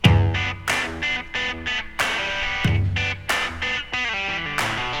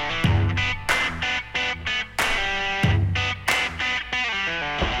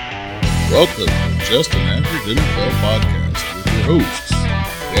Welcome to Just an Average NFL Podcast with your hosts,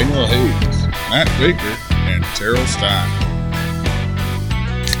 Daniel Hayes, Matt Baker, and Terrell Stein.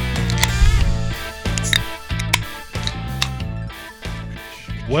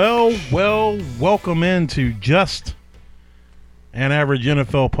 Well, welcome into Just an Average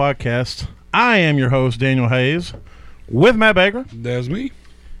NFL Podcast. I am your host, Daniel Hayes, with Matt Baker. That's me.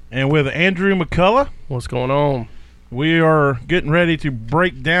 And with Andrew McCullough. What's going on? We are getting ready to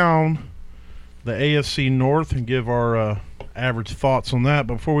break down the AFC North and give our average thoughts on that.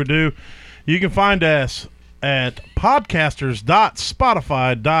 But before we do, you can find us at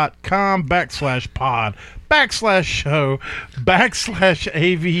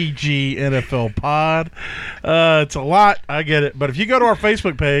podcasters.spotify.com/pod/show/AVG NFL pod. It's a lot. I get it. But if you go to our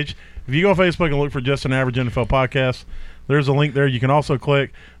Facebook page, if you go on Facebook and look for Just an Average NFL Podcast, there's a link there you can also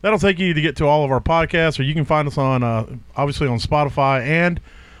click. That'll take you to get to all of our podcasts, or you can find us on, obviously, on Spotify and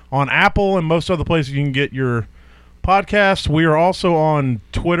on Apple and most other places you can get your podcasts. We are also on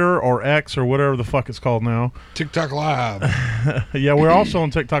Twitter or X or whatever the fuck it's called now. TikTok Live. Yeah, we're also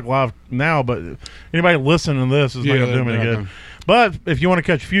on TikTok Live now, but anybody listening to this is not going to do me any good. But if you want to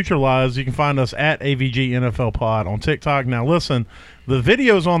catch future lives, you can find us at AVG NFL Pod on TikTok. Now, listen, the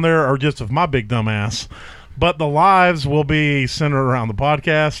videos on there are just of my big dumb ass, but the lives will be centered around the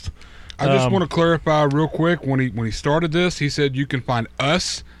podcast. I just want to clarify real quick. When he started this, he said you can find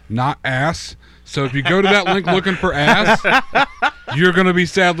us, not ass. So if you go to that link looking for ass, you're going to be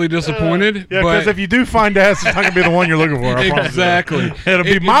sadly disappointed. Yeah, because if you do find ass, it's not going to be the one you're looking for. I promise you. Exactly. It'll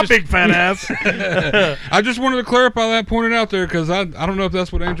be my big fat ass. I just wanted to clarify that, point it out there, because I don't know if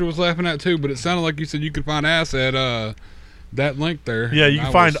that's what Andrew was laughing at too, but it sounded like you said you could find ass at that link there. Yeah, you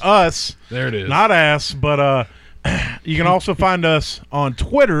can find us. There it is. Not ass, but you can also find us on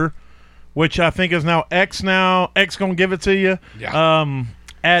Twitter, which I think is now X now. X going to give it to you. Yeah.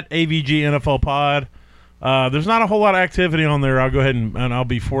 At AVG NFL Pod. There's not a whole lot of activity on there. I'll go ahead and I'll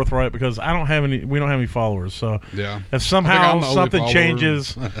be forthright because we don't have any followers. So yeah, if somehow something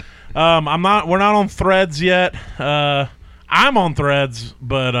changes, we're not on Threads yet. I'm on Threads,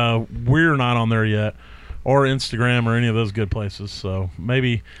 but we're not on there yet, or Instagram or any of those good places. So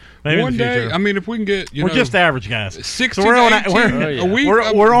maybe one in the future. day. I mean, if we can get, we're just average guys. 16 so we're on a week.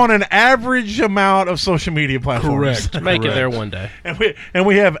 We're on an average amount of social media platforms. Correct. Make it there one day. And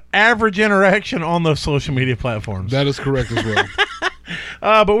we have average interaction on those social media platforms. That is correct as well.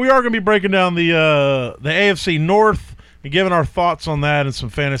 But we are going to be breaking down the AFC North and giving our thoughts on that and some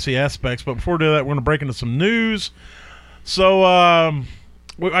fantasy aspects. But before we do that, we're going to break into some news. So I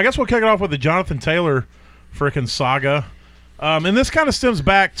guess we'll kick it off with the Jonathan Taylor frickin' saga. And this kind of stems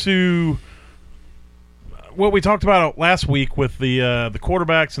back to what we talked about last week with the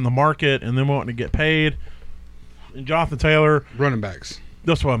quarterbacks in the market and them wanting to get paid. And Jonathan Taylor. Running backs.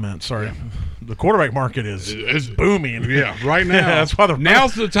 That's what I meant. Sorry. Yeah. The quarterback market is booming. Yeah, right now. That's why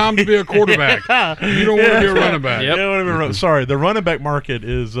now's the time to be a quarterback. You don't want to be a running back. Yep. Sorry, the running back market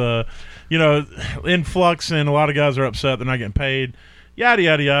is in flux, and a lot of guys are upset they're not getting paid. Yada,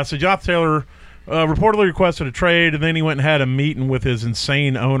 yada, yada. So Jonathan Taylor reportedly requested a trade, and then he went and had a meeting with his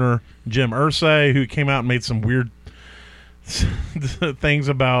insane owner, Jim Irsay, who came out and made some weird things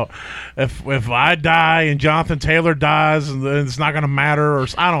about if I die and Jonathan Taylor dies, and it's not going to matter, or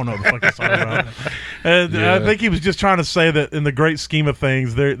I don't know the fuck he's talking about. And yeah. I think he was just trying to say that in the great scheme of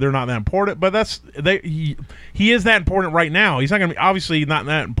things, they're not that important. But he is that important right now. He's not going to be obviously not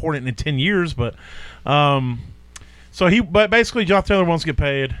that important in 10 years, but. But basically, Jonathan Taylor wants to get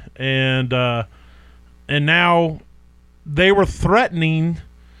paid, and now they were threatening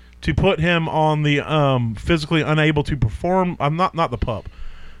to put him on the physically unable to perform. I'm not the PUP.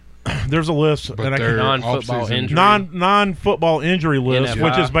 There's a list, but and non-football injury, non-football injury list, NFL.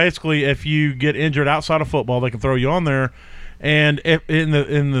 which is basically if you get injured outside of football, they can throw you on there. And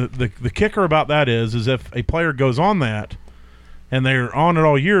the kicker about that is if a player goes on that, and they're on it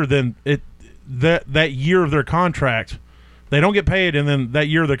all year, then that year of their contract, they don't get paid, and then that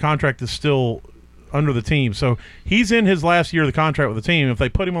year of their contract is still under the team. So he's in his last year of the contract with the team. If they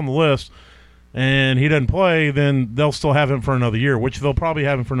put him on the list and he doesn't play, then they'll still have him for another year, which they'll probably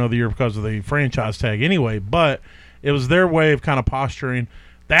have him for another year because of the franchise tag anyway. But it was their way of kind of posturing.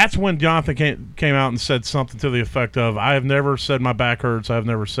 That's when Jonathan came out and said something to the effect of, I have never said my back hurts. I have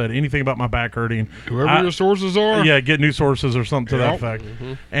never said anything about my back hurting. Whoever your sources are. Yeah, get new sources or something to that effect.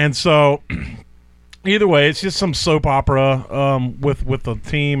 Mm-hmm. And so either way, it's just some soap opera with the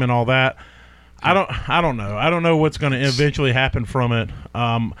team and all that. I don't know. I don't know what's going to eventually happen from it.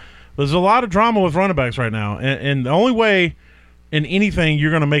 There's a lot of drama with running backs right now, and the only way in anything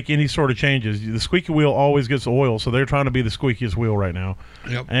you're going to make any sort of changes, the squeaky wheel always gets oil, so they're trying to be the squeakiest wheel right now.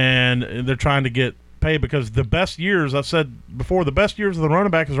 Yep. And they're trying to get paid because the best years, I've said before, the best years of the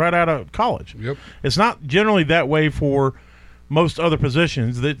running back is right out of college. Yep. It's not generally that way for most other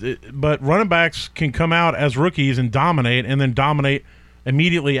positions, but running backs can come out as rookies and dominate, and then dominate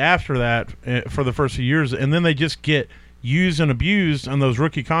immediately after that for the first few years, and then they just get used and abused on those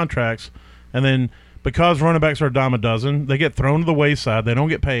rookie contracts, and then because running backs are a dime a dozen, they get thrown to the wayside. They don't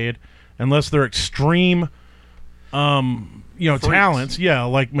get paid unless they're extreme, talents. Yeah,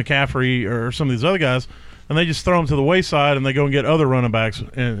 like McCaffrey or some of these other guys, and they just throw them to the wayside, and they go and get other running backs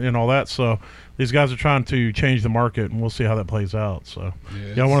and all that. So these guys are trying to change the market, and we'll see how that plays out. So,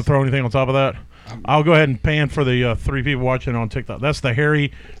 y'all want to throw anything on top of that? I'll go ahead and pan for the 3 people watching on TikTok. That's the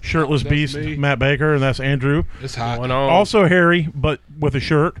hairy, shirtless beast, me. Matt Baker, and that's Andrew. It's hot. Also hairy, but with a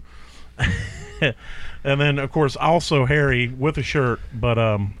shirt. And then, of course, also hairy with a shirt,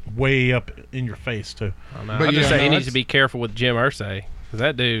 but way up in your face, too. I'll just say he needs to be careful with Jim Irsay. Because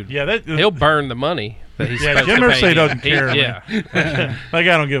that dude, he'll burn the money that he's supposed Jim to pay. Irsay doesn't care. Yeah. That guy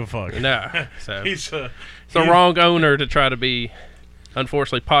don't give a fuck. No. So He's the wrong owner to try to be,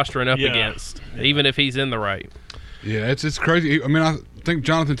 unfortunately, posturing up against, even if he's in the right. Yeah, it's crazy. I mean, I think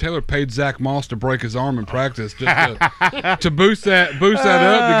Jonathan Taylor paid Zach Moss to break his arm in practice just to boost that up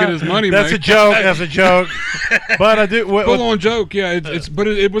to get his money. That's a joke. That's a joke. But I do full on joke. Yeah, but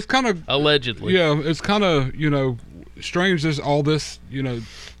it was kind of allegedly. Yeah, it's kind of strange. There's all this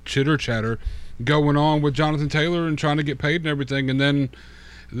chitter chatter going on with Jonathan Taylor and trying to get paid and everything, and then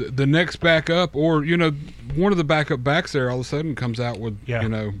the next backup, or one of the backup backs there, all of a sudden comes out with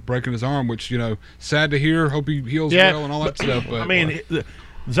breaking his arm, which sad to hear. Hope he heals well and all that stuff. But I mean,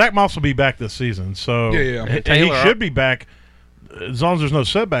 Zach Moss will be back this season, so and he should be back as long as there's no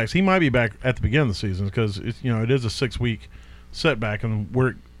setbacks. He might be back at the beginning of the season because it is a 6-week setback, and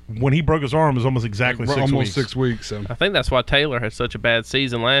when he broke his arm, it was almost exactly 6 weeks. Almost 6 weeks. So I think that's why Taylor had such a bad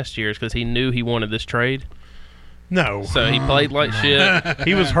season last year, is because he knew he wanted this trade. No. So he played like shit.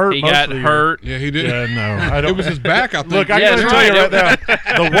 He was hurt. He got hurt. Yeah, he did. Yeah, no. I don't, it was his back, I think. Look, I got to tell you right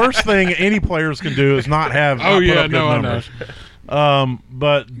now, the worst thing any players can do is not have put up good numbers.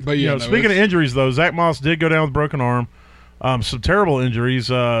 But speaking of injuries, though, Zach Moss did go down with a broken arm. Some terrible injuries.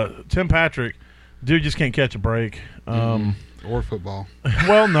 Tim Patrick, dude just can't catch a break. Or football.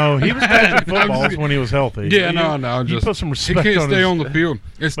 Well, no, he was catching footballs when he was healthy. Yeah, no. You put some respect on he can't stay on the field.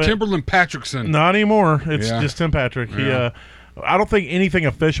 It's Timberland Patrickson. Not anymore. It's just Tim Patrick. Yeah. I don't think anything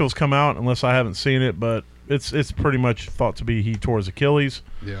official has come out unless I haven't seen it, but it's pretty much thought to be he tore his Achilles.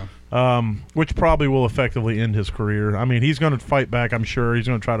 Yeah. Which probably will effectively end his career. I mean, he's going to fight back. I'm sure he's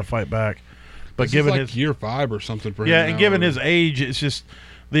going to try to fight back. But this given is his year 5 or something for him. Yeah, and given his age, it's just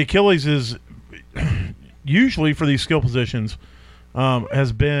the Achilles is usually for these skill positions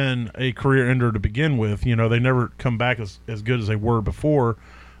has been a career ender to begin with. They never come back as good as they were before.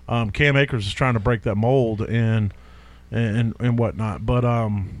 Cam Akers is trying to break that mold and whatnot. But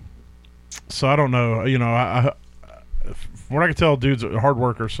so I don't know. I from what I can tell, dude's a hard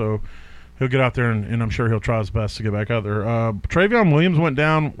worker, so he'll get out there and I'm sure he'll try his best to get back out there. Travion Williams went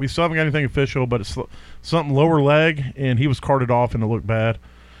down. We still haven't got anything official, but it's something lower leg, and he was carted off and it looked bad.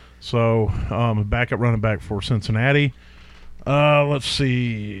 So backup running back for Cincinnati. Let's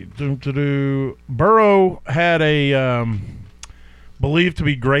see. Burrow had a believed to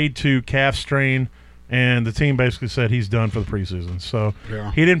be grade 2 calf strain, and the team basically said he's done for the preseason. So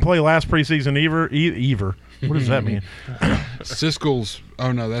he didn't play last preseason either. What does that mean? Siskel's.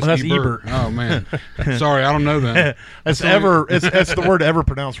 Oh no, that's Ebert. Oh man, sorry, I don't know that. It's the word ever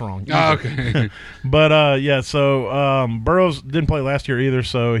pronounced wrong. Oh, okay. But so Burrows didn't play last year either,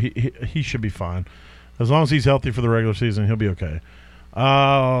 so he should be fine. As long as he's healthy for the regular season, he'll be okay.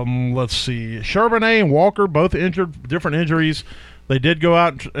 Let's see. Charbonnet and Walker, both injured, different injuries. They did go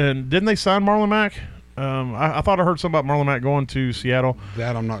out and didn't they sign Marlon Mack? I thought I heard something about Marlon Mack going to Seattle.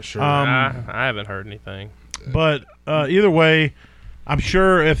 That I'm not sure. I haven't heard anything. But either way, I'm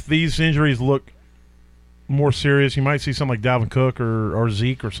sure if these injuries look more serious, you might see something like Dalvin Cook or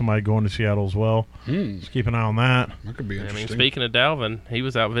Zeke or somebody going to Seattle as well. Just keep an eye on that. That could be interesting. I mean, speaking of Dalvin, he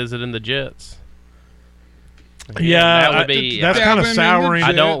was out visiting the Jets. Yeah, that would be. That's kind of souring.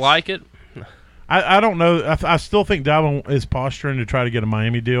 I don't like it. I don't know. I still think Dalvin is posturing to try to get a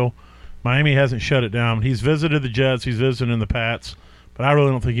Miami deal. Miami hasn't shut it down. He's visited the Jets. He's visited the Pats. But I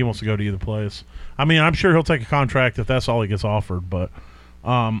really don't think he wants to go to either place. I mean, I'm sure he'll take a contract if that's all he gets offered. But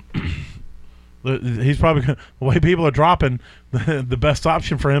he's probably the way people are dropping, the best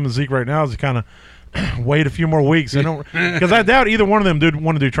option for him and Zeke right now is to kind of wait a few more weeks. I don't, because I doubt either one of them did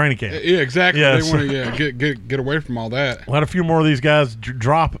want to do training camp. Yeah, exactly. Yeah, they so- want to get away from all that. Let a few more of these guys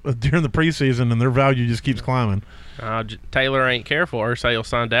drop during the preseason, and their value just keeps climbing. Taylor ain't careful, or say he'll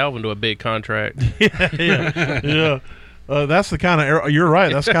sign Dalvin to a big contract. yeah. That's the kind of you're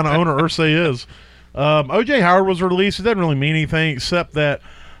right. That's the kind of owner Irsay is. OJ Howard was released. It doesn't really mean anything except that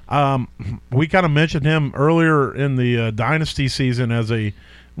we kind of mentioned him earlier in the dynasty season as a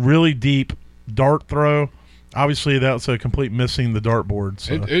really deep dart throw. Obviously, that's a complete missing the dartboard.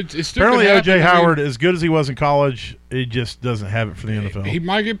 So. It still Apparently, could OJ happen. Howard, as good as he was in college, he just doesn't have it for the NFL. He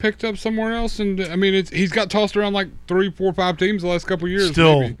might get picked up somewhere else, and I mean, he's got tossed around like 3, 4, 5 teams the last couple of years.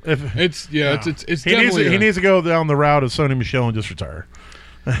 Still, maybe. It's he definitely needs to go down the route of Sony Michel and just retire.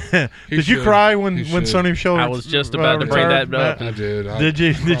 Did you should. cry when He should. Sony Michel? I was just about to bring that retired? up. I did. Did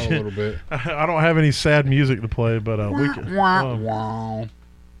you? cried Did a you? little bit. I don't have any sad music to play, but we can. Wow.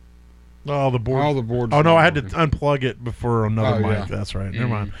 Oh, the board. All the boards. Oh no, I had to working. unplug it before another Oh, mic. yeah. That's right. Never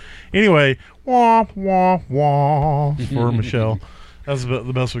mind. Anyway, wah wah wah for Michelle. That's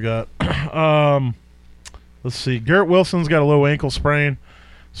the best we got. Let's see. Garrett Wilson's got a low ankle sprain,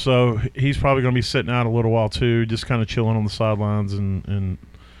 so he's probably going to be sitting out a little while too, just kind of chilling on the sidelines and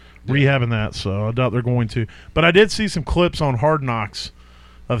rehabbing that. So I doubt they're going to. But I did see some clips on Hard Knocks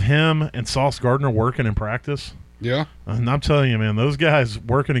of him and Sauce Gardner working in practice. Yeah. And I'm telling you, man, those guys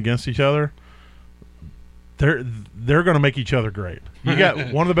working against each other, they're going to make each other great. You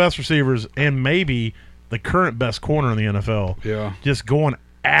got one of the best receivers and maybe the current best corner in the NFL. Yeah. Just going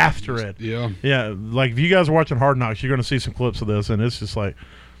after it. Yeah. Yeah, like if you guys are watching Hard Knocks, you're going to see some clips of this, and it's just like,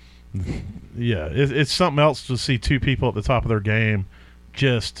 yeah, it's something else to see two people at the top of their game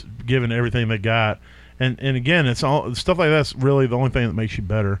just giving everything they got. And again, it's all stuff like that's really the only thing that makes you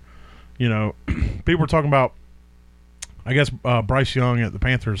better. You know, people were talking about, I guess, Bryce Young at the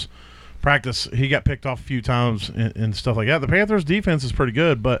Panthers practice. He got picked off a few times and stuff like that. The Panthers defense is pretty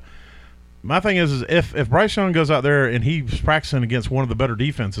good, but my thing is if Bryce Young goes out there and he's practicing against one of the better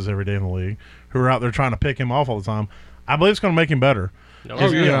defenses every day in the league, who are out there trying to pick him off all the time, I believe it's going to make him better. Oh,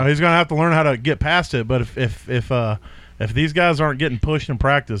 You know, he's going to have to learn how to get past it. But if these guys aren't getting pushed in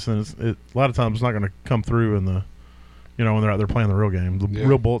practice, then a lot of times it's not going to come through in the, you know, when they're out there playing the real game. The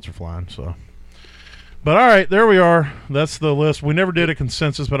real bullets are flying. So, but all right, there we are. That's the list. We never did a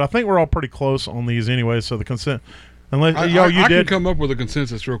consensus, but I think we're all pretty close on these anyway. So the consent, unless I you did can come up with a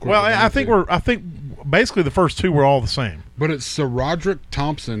consensus real quick. well, I think basically the first two were all the same. But it's Sir Roderick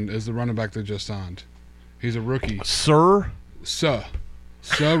Thompson is the running back they just signed. He's a rookie. Sir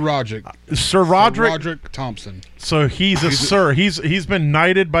Roderick. Sir Roderick. Roderick Thompson. So he's a sir. He's been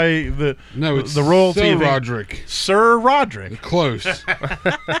knighted by the It's royalty. Sir of Roderick. Sir Roderick. Close.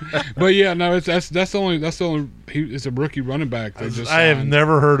 But yeah, no, that's the only. It's a rookie running back they just. I have signed.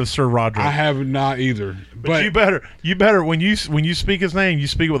 never heard of Sir Roderick. I have not either. but you better when you speak his name, you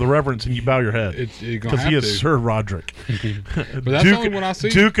speak it with a reverence and you bow your head because he is Sir Roderick. But that's the only one I see.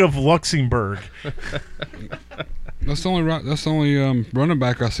 Duke of Luxembourg. That's the only running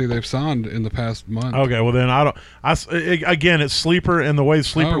back I see they've signed in the past month. Okay, well then again it's Sleeper and the way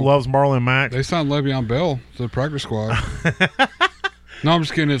Sleeper loves Marlon Mack. They signed Le'Veon Bell to the practice squad. No, I'm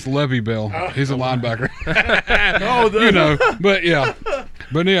just kidding. It's Levy Bell. He's a linebacker. You know, but yeah,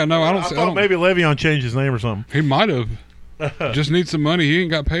 no, I don't. I thought maybe Le'Veon changed his name or something. He might have. Just needs some money. He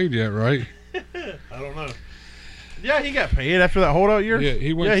ain't got paid yet, right? I don't know. Yeah, he got paid after that holdout year. Yeah,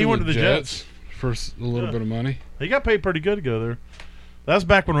 he went to the Jets for a little bit of money. He got paid pretty good to go there. That's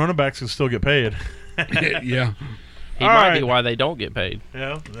back when running backs could still get paid. Yeah. He All might right. be why they don't get paid.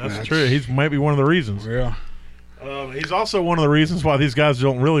 Yeah, that's true. He's maybe one of the reasons. Yeah. He's also one of the reasons why these guys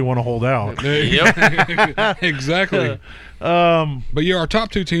don't really want to hold out. Exactly. But yeah, our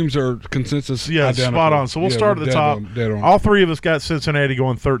top two teams are consensus. Yeah, identical. spot on. So we'll start at the top. Dead on. All three of us got Cincinnati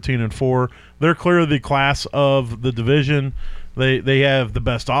going 13-4. They're clearly the class of the division. They have the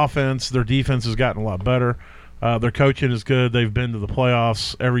best offense. Their defense has gotten a lot better. Their coaching is good. They've been to the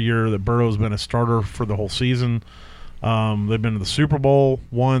playoffs every year that Burrow's been a starter for the whole season. They've been to the Super Bowl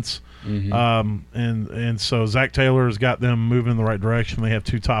once. Mm-hmm. And so Zach Taylor has got them moving in the right direction. They have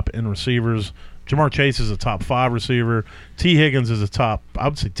two top end receivers. Jamar Chase is a top 5 receiver. T. Higgins is a top, I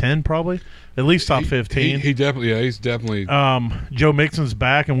would say 10 probably, at least top 15. He definitely, he's definitely. Joe Mixon's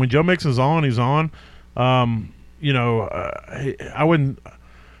back, and when Joe Mixon's on, he's on. You know, I wouldn't.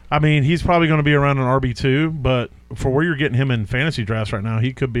 I mean, he's probably going to be around an RB2, but for where you're getting him in fantasy drafts right now,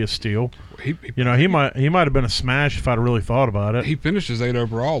 he could be a steal. He might have been a smash if I'd really thought about it. He finished his 8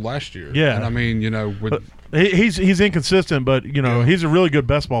 overall last year. Yeah, and I mean, you know, he's inconsistent, but you know, he's a really good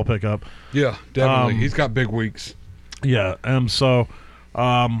best ball pickup. Yeah, definitely. He's got big weeks. Yeah, so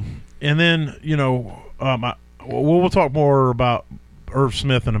And then, we'll talk more about Irv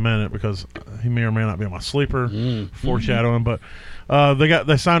Smith in a minute because he may or may not be on my sleeper, foreshadowing. But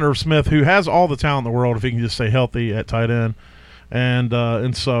they signed Irv Smith, who has all the talent in the world if he can just stay healthy at tight end.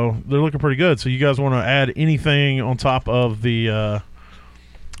 And so they're looking pretty good. So you guys want to add anything on top of the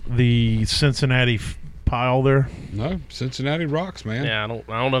Cincinnati pile there? No, Cincinnati rocks, man. Yeah, I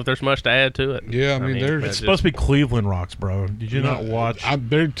don't know if there's much to add to it. Yeah, I mean it's supposed to be Cleveland rocks, bro. Did you not watch?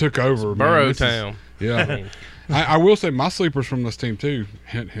 They took over. Burrow Town. Yeah. I will say my sleepers from this team too.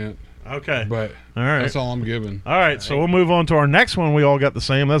 Hint, hint. Okay. But all right, that's all I'm giving. All right, so we'll move on to our next one. We all got the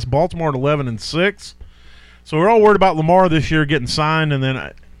same. That's Baltimore at 11-6. So we're all worried about Lamar this year getting signed, and then,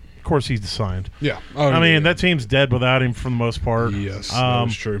 of course, he's signed. Yeah. I mean, that team's dead without him for the most part. Yes,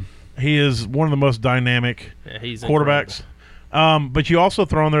 that's true. He is one of the most dynamic quarterbacks. But you also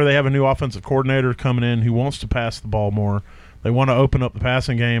throw in there they have a new offensive coordinator coming in who wants to pass the ball more. They want to open up the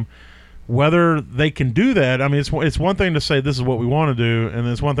passing game. Whether they can do that, I mean, it's one thing to say this is what we want to do, and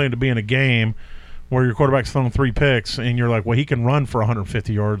it's one thing to be in a game where your quarterback's throwing 3 picks, and you're like, well, he can run for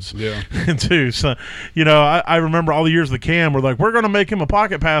 150 yards, too. So, I remember all the years of the Cam were like, we're going to make him a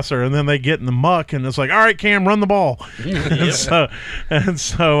pocket passer, and then they get in the muck, and it's like, all right, Cam, run the ball. and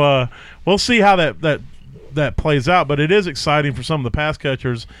so we'll see how that plays out, but it is exciting for some of the pass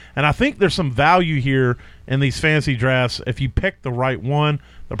catchers, and I think there's some value here in these fantasy drafts if you pick the right one.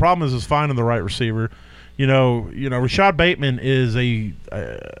 The problem is finding the right receiver. Rashad Bateman is a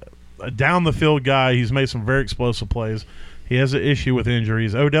down the field guy. He's made some very explosive plays. He has an issue with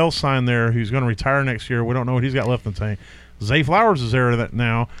injuries. Odell's signed there, who's going to retire next year. We don't know what he's got left in the tank. Zay Flowers is there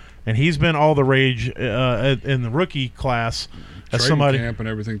now, and he's been all the rage in the rookie class. As somebody camp and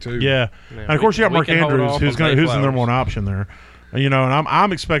everything too. Yeah. And of course you got Mark Andrews, who's the number one option there. And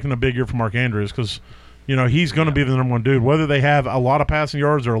I'm expecting a big year from Mark Andrews because he's going to be the number one dude. Whether they have a lot of passing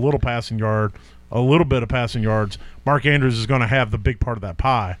yards or a little bit of passing yards, Mark Andrews is going to have the big part of that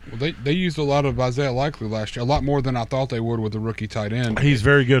pie. Well, they used a lot of Isaiah Likely last year, a lot more than I thought they would with the rookie tight end. He's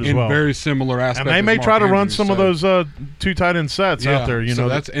very good as well. Very similar aspects. And they may try to run some of those 2 tight end sets out there.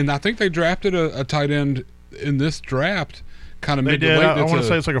 And I think they drafted a tight end in this draft. Kind of they did. I want to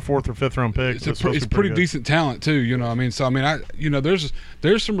say it's like a 4th or 5th round pick. It's pretty decent talent too. I mean,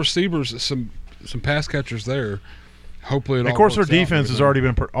 there's some receivers, some pass catchers there. Hopefully, of course, their defense has already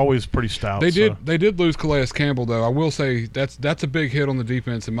been always pretty stout. They did lose Calais Campbell though. I will say that's a big hit on the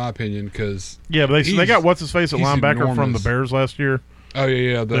defense in my opinion because but they got what's his face at linebacker enormous. From the Bears last year. Oh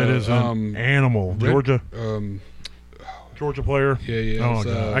yeah. That is an animal. Georgia player. Yeah. Oh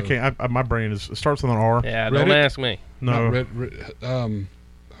god, I can't. My brain it starts with an R. Yeah, don't ask me. No.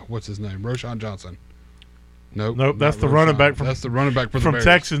 What's his name? Roshan Johnson. Nope. That's the running back from the Bears.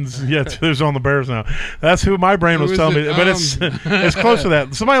 Texans. Yeah, who's on the Bears now. That's who my brain was telling me. But it's close to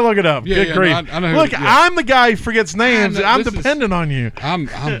that. Somebody look it up. Good grief! No, I know look, I'm the guy who forgets names. I'm dependent on you. I'm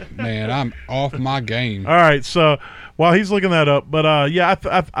off my game. All right, so while he's looking that up, but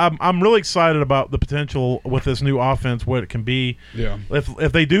I'm really excited about the potential with this new offense, what it can be. Yeah.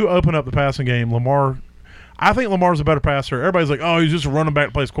 If they do open up the passing game, I think Lamar's a better passer. Everybody's like, oh, he's just a running back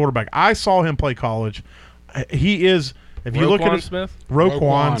that plays quarterback. I saw him play college. He is. If you look at it,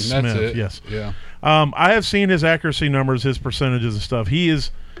 Roquan Smith, yes, yeah. I have seen his accuracy numbers, his percentages and stuff. He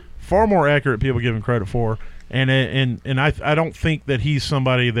is far more accurate than people give him credit for, and I don't think that he's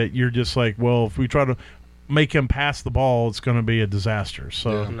somebody that you're just like, well, if we try to make him pass the ball, it's going to be a disaster.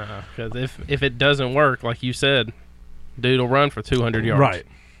 So no, because if it doesn't work, like you said, dude will run for 200 yards, right?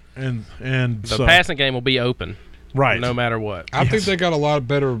 And the passing game will be open. Right. No matter what. I think they got a lot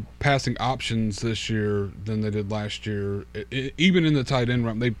better passing options this year than they did last year. Even in the tight end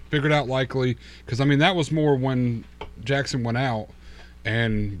run, they figured out Likely because that was more when Jackson went out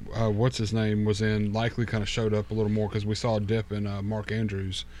and what's his name was in. Likely kind of showed up a little more because we saw a dip in Mark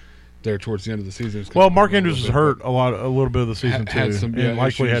Andrews there towards the end of the season. Well, Mark Andrews was hurt a little bit of the season too, and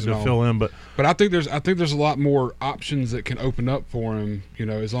Likely had to fill in. But I think there's a lot more options that can open up for him.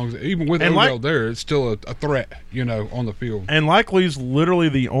 As long as even with Odell there, it's still a threat. On the field. And Likely's literally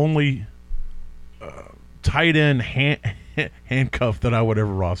the only tight end handcuff that I would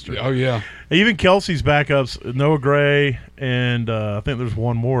ever roster. Oh yeah. Even Kelsey's backups, Noah Gray, and I think there's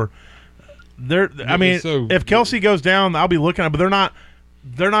one more. If Kelsey goes down, I'll be looking at. But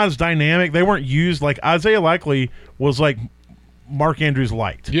they're not as dynamic. They weren't used like Isaiah Likely was like Mark Andrews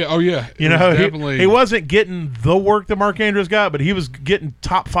liked. Yeah. Oh yeah. You It know, was definitely. he wasn't getting the work that Mark Andrews got, but he was getting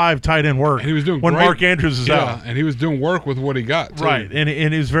top 5 tight end work. And he was doing when great. Mark Andrews is out. and he was doing work with what he got. Too. Right, and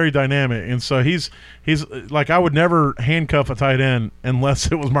he was very dynamic, and so he's like, I would never handcuff a tight end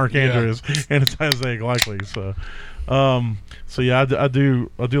unless it was Mark Andrews, and it's Isaiah Likely. So yeah, I do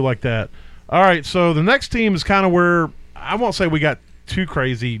like that. All right, so the next team is kind of where I won't say we got too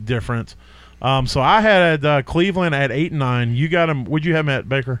crazy different. So I had Cleveland at 8-9. You got him. Would you have him at,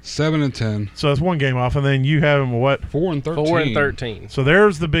 Baker? 7-10. So that's one game off, and then you have him what? 4-13. 4-13. So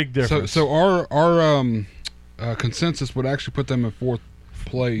there's the big difference. So our consensus would actually put them in 4th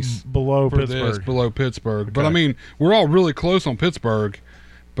place below for Pittsburgh. this, below Pittsburgh. Okay. But I mean, we're all really close on Pittsburgh.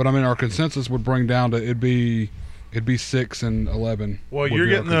 But I mean, our consensus would bring down to it'd be 6-11. Well, would you're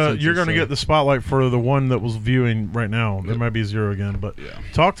be our getting you're consensus, going to so. get the spotlight for the one that was viewing right now. There might be 0 again, but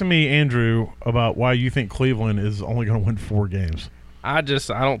talk to me, Andrew, about why you think Cleveland is only going to win 4 games. I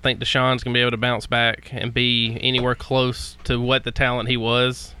don't think Deshaun's going to be able to bounce back and be anywhere close to what the talent he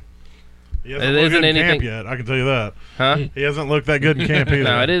was. He hasn't looked good in camp yet, I can tell you that. Huh? He hasn't looked that good in camp either.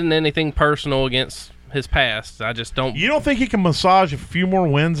 No, it isn't anything personal against his past. I just don't. You don't think he can massage a few more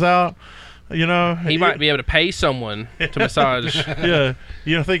wins out? You know, He might be able to pay someone to massage. Yeah,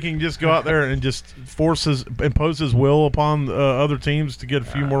 you don't think he can just go out there and just impose his will upon other teams to get a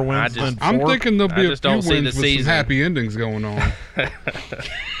few more wins than 4? I'm thinking there'll be a just few don't wins see the with season. some happy endings going on.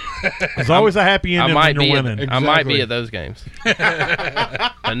 There's always a happy ending when you're winning. I might be Exactly. at those games.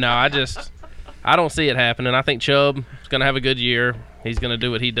 But no, I don't see it happening. I think Chubb is going to have a good year. He's going to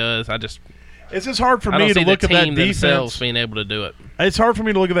do what he does. It's just hard for I don't me to see look the at that team themselves defense. being able to do it. It's hard for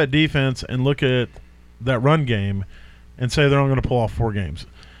me to look at that defense and look at that run game and say they're only going to pull off 4 games.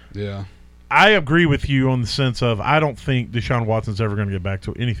 Yeah. I agree with you on the sense of I don't think Deshaun Watson's ever going to get back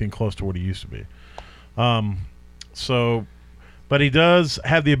to anything close to what he used to be. But he does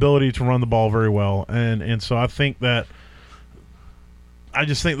have the ability to run the ball very well, and so I think that I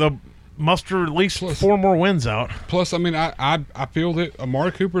just think they'll muster at least 4 more wins out. Plus, I mean, I feel that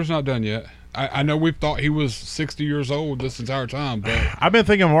Amari Cooper's not done yet. I know we've thought he was 60 years old this entire time, but I've been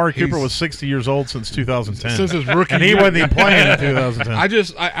thinking Amari Cooper was 60 years old since 2010. since his rookie and he year. wasn't even playing in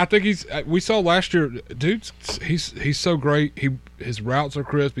 2010. I think we saw last year, dude. He's so great. His routes are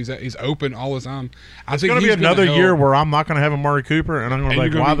crisp. He's open all the time. It's going to be another year where I'm not going to have Amari Cooper, and I'm going to be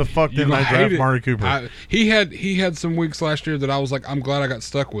like, why the fuck didn't I draft Amari Cooper? He had some weeks last year that I was like, I'm glad I got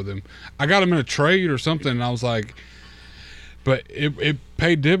stuck with him. I got him in a trade or something, and I was like, but it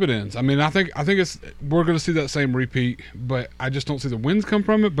paid dividends. I mean, I think we're going to see that same repeat, but I just don't see the wins come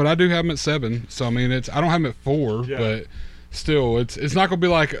from it. But I do have him at 7, so I mean, I don't have him at 4, but still, it's not going to be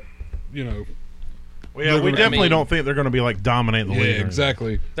like, you know. Well, yeah, we definitely don't think they're going to be like dominating the league. Yeah,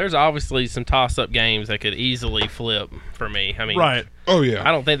 exactly. There's obviously some toss-up games that could easily flip for me. I mean, Right. Oh yeah.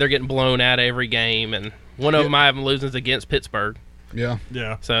 I don't think they're getting blown out every game, and one of them I have them losing is against Pittsburgh. Yeah.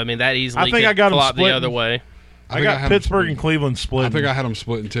 Yeah. So I mean, that easily I think could I got 'em flop the splitting. other way. I got Pittsburgh and Cleveland split. I think I had them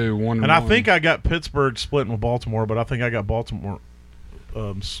splitting too. One I think I got Pittsburgh splitting with Baltimore, but I think I got Baltimore. I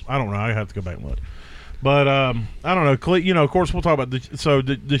don't know. I have to go back and look. But I don't know. You know, of course, we'll talk about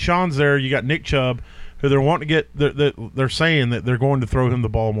Deshaun's there. You got Nick Chubb, who they're wanting to get. They're saying that they're going to throw him the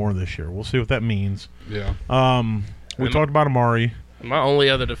ball more this year. We'll see what that means. Yeah. We talked about Amari. My only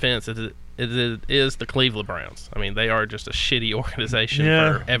other defense is the Cleveland Browns. I mean, they are just a shitty organization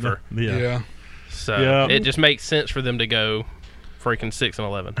forever. Yeah. So it just makes sense for them to go freaking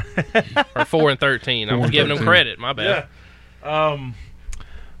 6-11 or 4-13. I'm giving them credit. My bad. Yeah.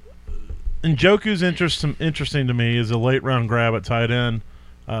 Njoku's interesting to me is a late round grab at tight end.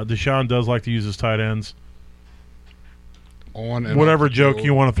 Deshaun does like to use his tight ends. On and whatever off the joke field.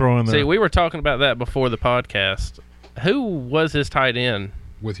 you want to throw in there. See, we were talking about that before the podcast. Who was his tight end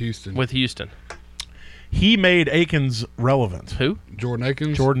with Houston. He made Akins relevant. Who? Jordan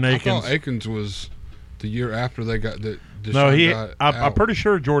Akins. Jordan I Akins. thought Akins was the year after they got that. I'm pretty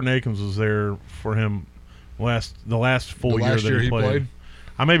sure Jordan Akins was there for him the last full year that he played.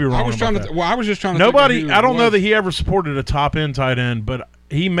 I may be wrong. I was about that. I was just trying to. Nobody. I don't know that he ever supported a top end tight end, but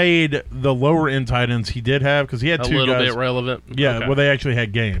he made the lower end tight ends he did have because he had A 2 little guys. bit relevant. Yeah, Okay. well, they actually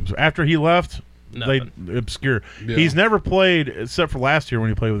had games after he left. Nothing. They obscure. Yeah. He's never played except for last year when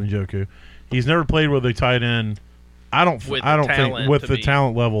he played with Njoku. He's never played with a tight end. I don't think with the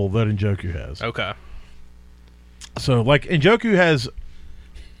talent level that Njoku has. Okay. So like Njoku has,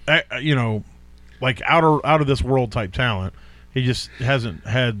 like out of this world type talent. He just hasn't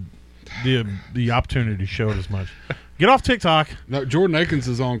had the opportunity to show it as much. Get off TikTok. No, Jordan Akins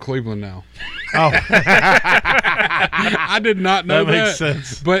is on Cleveland now. Oh, I did not know that. That makes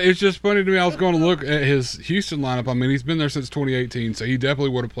sense. But it's just funny to me. I was going to look at his Houston lineup. I mean, he's been there since 2018, so he definitely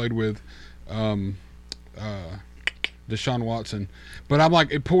would have played with Deshaun Watson. But I'm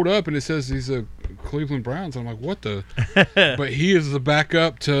like, it pulled up and it says he's a Cleveland Browns. I'm like, what the? But he is the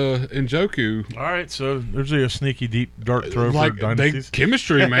backup to Njoku. all right. So there's a sneaky deep dart throw Like, for dynasties.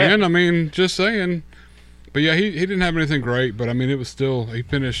 chemistry, man. I mean, just saying. But yeah, he didn't have anything great. But I mean, it was still, he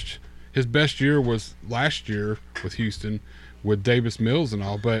finished, his best year was last year with Houston with Davis Mills and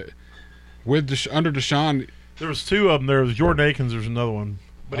all. But with under Deshaun, There was two of them. There was Jordan Akins. There's another one,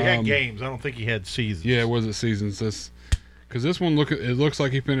 but he had games. I don't think he had seasons. yeah, was it seasons? Because this one, it looks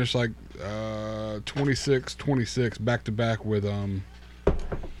like he finished like 26 back to back with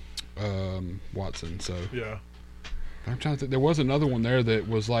Watson. So Yeah. I'm trying to think. There was another one there that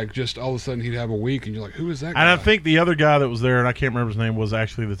was like just all of a sudden he'd have a week, and you're like, who is that guy? And I think the other guy that was there, and I can't remember his name, was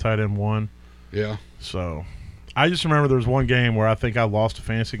actually the tight end one. Yeah. So I just remember there was one game where I think I lost a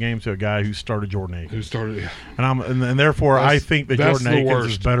fantasy game to a guy who started Jordan Akins. Who started? And therefore I think that that's Jordan the Akins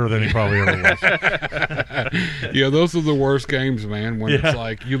is worst. better than he probably ever was. Yeah, those are the worst games, man. When it's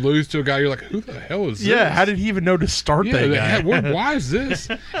like you lose to a guy, you're like, who the hell is this? Yeah, how did he even know to start that guy? Why is this?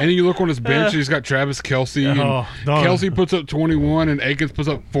 And then you look on his bench, he's got Travis Kelce. And Oh, no. Kelce puts up 21 and Akins puts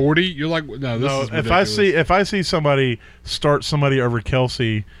up 40. You're like, no, this is ridiculous. if I see somebody start somebody over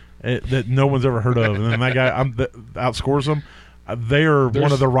Kelsey that no one's ever heard of, and then that guy outscores them, they are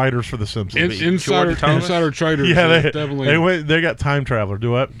one of the writers for The Simpsons. Insider traders. Yeah, definitely. they got time traveler.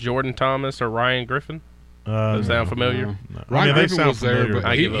 Do what? Jordan Thomas or Ryan Griffin? Does that sound familiar? No. Ryan they Griffin sound was there, familiar.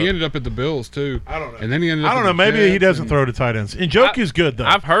 but he ended up at the Bills too. I don't know. And then he ended up I don't at know. the Maybe he Jets doesn't and- throw to tight ends. Njoku's good though.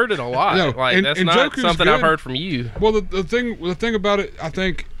 I've heard it a lot. No, Like that's and not Njoku's something I've good. heard from you. Well, the thing about it, I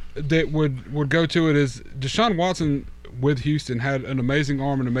think that would go to it is Deshaun Watson with Houston had an amazing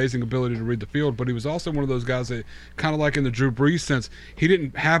arm and amazing ability to read the field, but he was also one of those guys that kind of like in the Drew Brees sense, he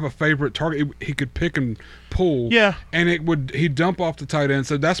didn't have a favorite target. He could pick and pull. Yeah. And he'd dump off the tight end.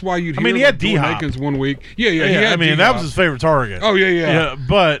 So that's why you'd hear he had Jordan D-Hop. Akins one week. Yeah. He I had mean, that D-Hop. was his favorite target. Oh, yeah.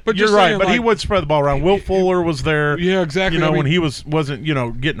 But you're just right. saying, But he like- would spread the ball around. Will Fuller was there. Yeah, exactly. You know, I mean, when he wasn't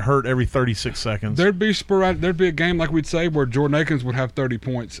getting hurt every 36 seconds. There'd be a game like we'd say where Jordan Akins would have 30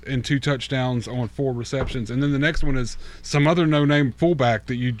 points and 2 touchdowns on 4 receptions, and then the next one is some other no-name fullback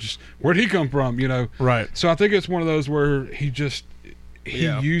that you just where'd he come from? Right. So I think it's one of those where he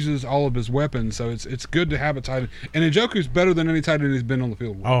uses all of his weapons, so it's good to have a tight end. And Njoku's better than any tight end he's been on the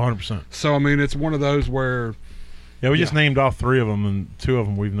field with. Oh, 100%. So I mean, it's one of those where Yeah, we just named off 3 of them, and 2 of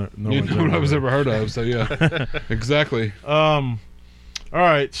them no one's ever heard of. So yeah, exactly. All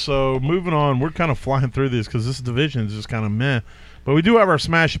right, so moving on, we're kind of flying through this because this division is just kind of meh. But we do have our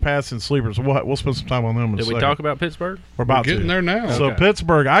smash, pass, and sleepers. We'll spend some time on them in a Did second. we talk about Pittsburgh? We're about Getting to. there now. So Okay.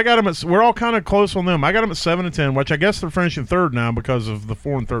 Pittsburgh, I got them we're all kind of close on them. I got them at 7-10, which I guess they're finishing third now because of the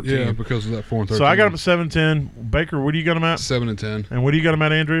 4-13. Yeah, because of that 4-13. So I got them at 7-10. Baker, what do you got them at? 7-10. And what do you got them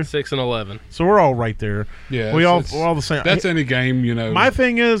at, Andrew? 6-11. So we're all right there. Yeah, we're all it's- the same. That's any game, My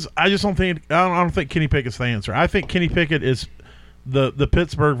thing is, I just don't think I don't think Kenny Pickett's the answer. I think Kenny Pickett is the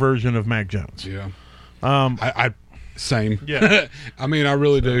Pittsburgh version of Mac Jones. Yeah. I Same. Yeah. I mean, I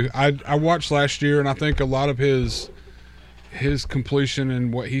really do. I watched last year, and I think a lot of his completion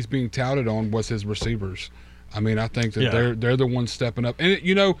and what he's being touted on was his receivers. I mean, I think that they're the ones stepping up, and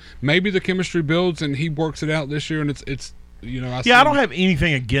maybe the chemistry builds and he works it out this year, and it's. I don't have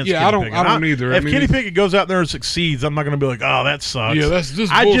anything against. Yeah, Kenny Pickett. I don't either. If Kenny Pickett goes out there and succeeds, I'm not going to be like, "Oh, that sucks." Yeah, that's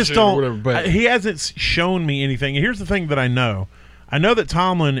just I just bullshit or don't. whatever, but he hasn't shown me anything. And here's the thing that I know. I know that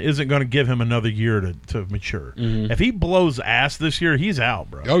Tomlin isn't going to give him another year to mature. Mm-hmm. If he blows ass this year, he's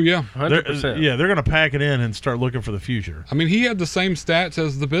out, bro. oh yeah. 100%. They're going to pack it in and start looking for the future. I mean, he had the same stats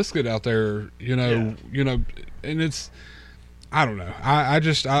as the Biscuit out there. And it's. I don't know. The I'm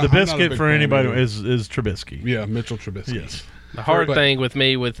not a biscuit big for fan anybody of it. is Trubisky. Yeah, Mitchell Trubisky. Yes. The hard But- thing with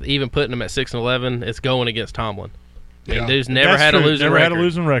me, with even putting him at 6-11, it's going against Tomlin. I mean, Yeah. dude's never That's had a true. losing Never record. had a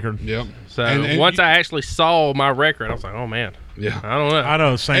losing record. Yep. So And once I actually saw my record, I was like, oh man, Yeah. I don't know. I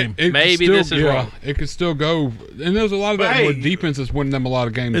know, same. It could Maybe still, this is wrong. It could still go, and there's a lot of that Hey, where defense is winning them a lot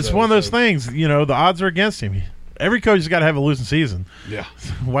of games. It's though, one of those so, things, the odds are against him. Every coach has got to have a losing season. Yeah,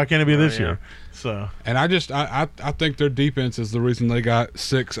 Why can't it be this yeah. year? So and I think their defense is the reason they got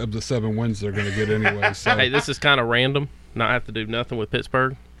 6 of the 7 wins they're going to get anyway. So Hey, this is kind of random. Not have to do nothing with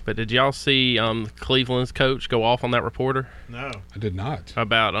Pittsburgh. But did y'all see Cleveland's coach go off on that reporter no. I did not.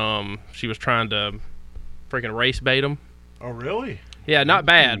 about she was trying to freaking race bait him? Oh really? Yeah, not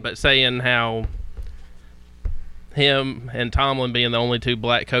bad, but saying how him and Tomlin being the only 2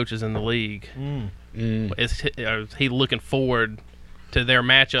 black coaches in the league Is he looking forward to their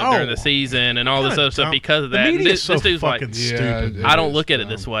matchup during the season and all this other stuff because of that? The media this is so dude's like, fucking stupid. I don't look at it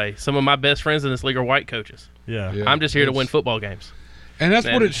this way. Some of my best friends in this league are white coaches. Yeah. I'm just here to win football games. And that's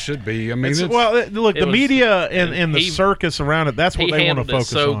what it should be. I mean, look, the media and the circus around it, that's what they want to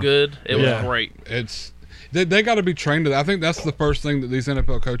focus on. So good. It was great. They got to be trained to that. I think that's the first thing that these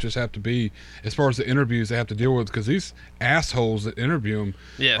NFL coaches have to be as far as the interviews they have to deal with, because these assholes that interview them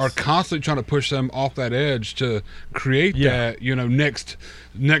are constantly trying to push them off that edge to create that,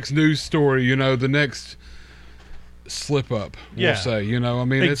 next news story, the next slip up, we'll say. I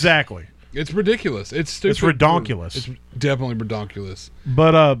mean, exactly. It's ridiculous. It's stupid. It's redonkulous. It's definitely redonkulous.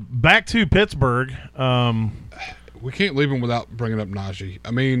 But back to Pittsburgh. We can't leave him without bringing up Najee.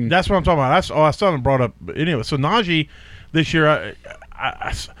 I mean, that's what I'm talking about. I still haven't brought up anyway. So Najee this year,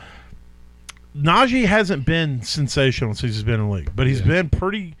 Najee hasn't been sensational since he's been in the league, but he's been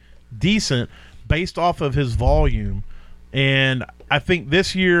pretty decent based off of his volume. And I think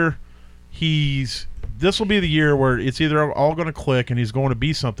this year this will be the year where it's either all going to click and he's going to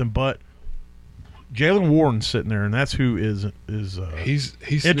be something. But Jalen Warren's sitting there, and that's who is he's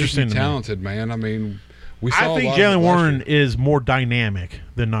interesting, talented, man. I mean. I think Jalen Warren is more dynamic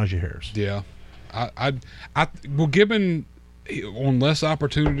than Najee Harris. Yeah, well, given on less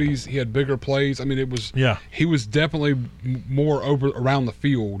opportunities, he had bigger plays. I mean, he was definitely more around the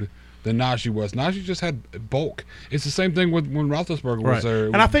field than Najee was. Najee just had bulk. It's the same thing with when Roethlisberger was there.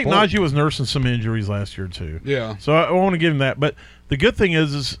 And I think bulk. Najee was nursing some injuries last year too. Yeah. So I want to give him that. But the good thing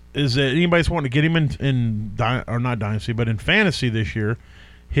is that anybody's wanting to get him in not dynasty, but in fantasy this year,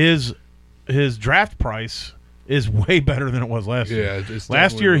 his draft price is way better than it was last year. It's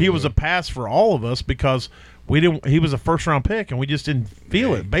last year he was a pass for all of us because he was a first round pick and we just didn't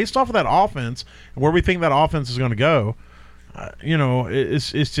feel it based off of that offense and where we think that offense is going to go.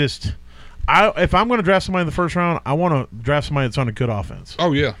 It's just if I'm going to draft somebody in the first round, I want to draft somebody that's on a good offense.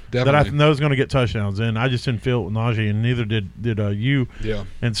 Oh yeah, definitely. That I know is going to get touchdowns, and I just didn't feel it with Najee, and neither did you. Yeah.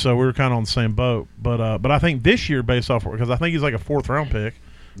 And so we were kind of on the same boat. But I think this year, based off because I think he's like a 4th round pick.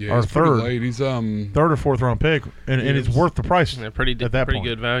 Yeah, or he's third. Late. He's 3rd or 4th round pick, and it's worth the price. Yeah, pretty at that point.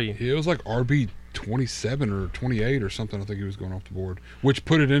 Good value. Yeah, it was like RB 27 or 28 or something. I think he was going off the board, which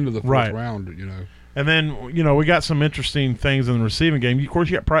put it into the 4th round. And then we got some interesting things in the receiving game. Of course,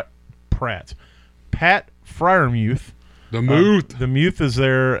 you got Pat Freiermuth. The Muth is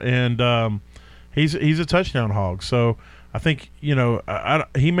there, and he's a touchdown hog. So I think he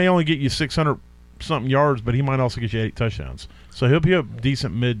may only get you 600 something yards, but he might also get you 8 touchdowns. So he'll be a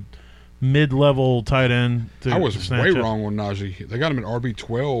decent mid-level tight end. I was way wrong on Najee. They got him at RB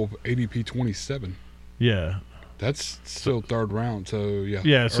 12, ADP 27. Yeah, that's still 3rd round. So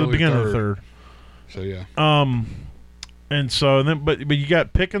yeah, so the beginning of the 3rd. So yeah. And so then, but you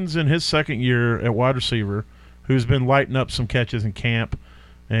got Pickens in his 2nd year at wide receiver, who's been lighting up some catches in camp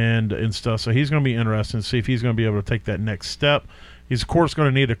and stuff. So he's going to be interesting to see if he's going to be able to take that next step. He's of course going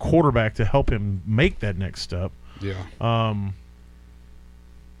to need a quarterback to help him make that next step. Yeah.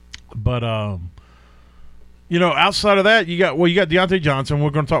 But outside of that, you got Deontay Johnson. We're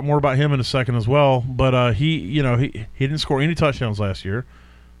going to talk more about him in a second as well. But he didn't score any touchdowns last year,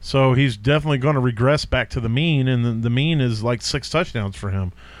 so he's definitely going to regress back to the mean, and the mean is like 6 touchdowns for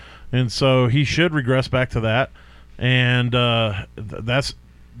him, and so he should regress back to that, and that's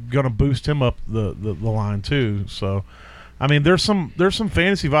going to boost him up the line too. So, I mean, there's some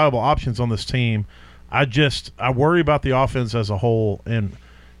fantasy viable options on this team. I worry about the offense as a whole, and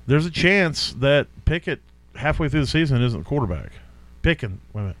there's a chance that Pickett halfway through the season isn't the quarterback.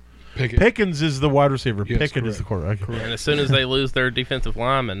 Pickens is the wide receiver. Yes, Pickett correct. is the quarterback. Correct. And as soon as they lose their defensive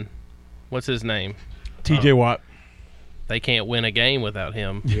lineman, what's his name? TJ Watt. They can't win a game without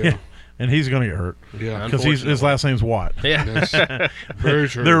him. Yeah. And he's going to get hurt. Yeah. Because his last name's Watt. Yeah. That's very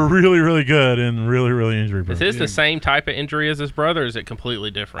true. They're really, really good and really, really injury prone. Is this the same type of injury as his brother, or is it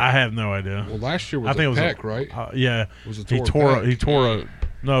completely different? I have no idea. Well, last year was I think a it was pec, right? Yeah. Was it He tore a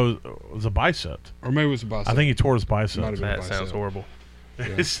no, it was a bicep. Or maybe it was a bicep. I think he tore his bicep. That sounds horrible. Yeah.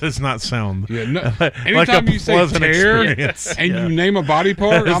 It does not sound anytime you say tear and you name a body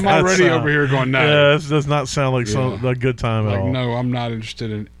part, I'm already over here going, no. Yeah, this does not sound like a good time at all. No, I'm not interested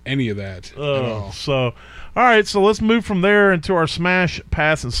in any of that at all. So, all right, so let's move from there into our smash,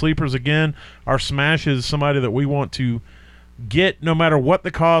 pass, and sleepers again. Our smash is somebody that we want to get no matter what the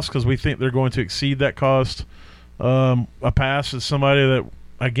cost because we think they're going to exceed that cost. A pass is somebody that,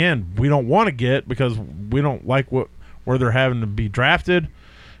 again, we don't want to get because we don't like where they're having to be drafted.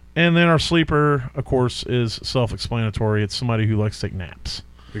 And then our sleeper, of course, is self-explanatory. It's somebody who likes to take naps.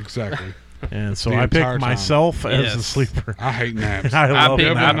 Exactly. And so The I entire picked time. myself as Yes. a sleeper. I hate naps. I love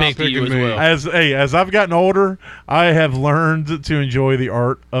picked- naps. I picked you as well. As I've gotten older, I have learned to enjoy the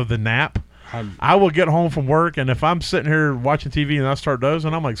art of the nap. I will get home from work, and if I'm sitting here watching TV and I start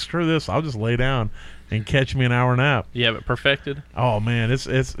dozing, I'm like, screw this. I'll just lay down and catch me an hour nap. You have it perfected? Oh man, it's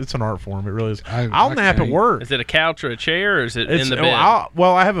an art form. It really is. I Nap at can't. work. Is it a couch or a chair, or is it in the bed?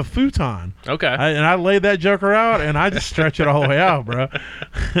 I have a futon. Okay. And I lay that joker out, and I just stretch it all the way out, bro.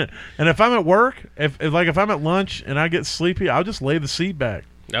 And if I'm at work, if I'm at lunch and I get sleepy, I'll just lay the seat back,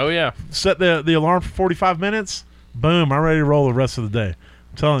 Oh, yeah. set the alarm for 45 minutes. Boom, I'm ready to roll the rest of the day.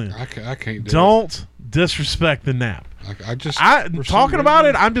 I'm telling you. I can't do Don't disrespect the nap. it. I just for some Talking about it,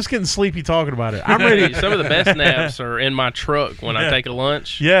 reason- I'm just getting sleepy talking about it. I'm ready. Some of the best naps are in my truck when I take a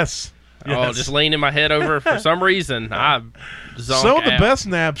lunch. Yes. Oh, Yes. just leaning my head over. For some reason, I zonk Some of the out. best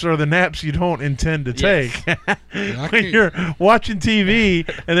naps are the naps you don't intend to take. Yes. I When can't- you're watching TV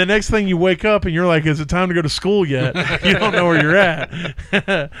and the next thing you wake up and you're like, is it time to go to school yet? You don't know where you're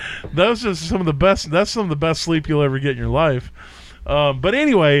at. Those are some of the best. That's some of the best sleep you'll ever get in your life. But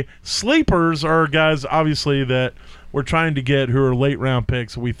anyway, sleepers are guys obviously that we're trying to get who are late round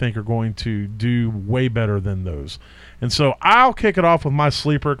picks we think are going to do way better than those. And so I'll kick it off with my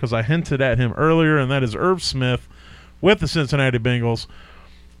sleeper because I hinted at him earlier, and that is Irv Smith with the Cincinnati Bengals.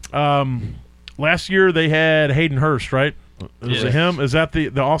 Last year they had Hayden Hurst, right? Was it Yes. him? Is that the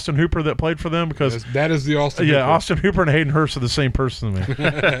Austin Hooper that played for them? Because that is the Austin. yeah, Hooper. Austin Hooper and Hayden Hurst are the same person to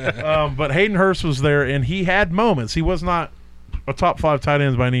me. But Hayden Hurst was there, and he had moments. He was not a top 5 tight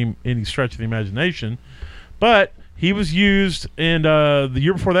ends by any stretch of the imagination, but he was used. And the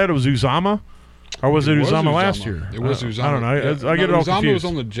year before that, it was Uzama, or was it Uzama last year? It was Uzama. I don't know. Yeah. I get it all Uzama confused. was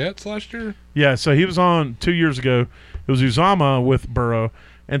on the Jets last year. Yeah, so he was on 2 years ago. It was Uzama with Burrow.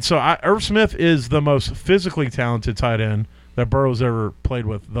 And so Irv Smith is the most physically talented tight end that Burrow's ever played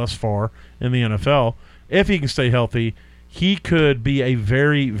with thus far in the NFL. If he can stay healthy, he could be a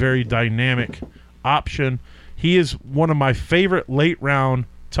very, very dynamic option. He is one of my favorite late-round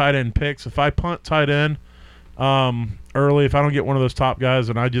tight end picks. If I punt tight end early, if I don't get one of those top guys,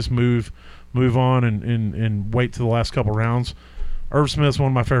 and I just move on and wait to the last couple rounds, Irv Smith's one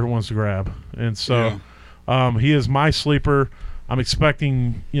of my favorite ones to grab. And so he is my sleeper. I'm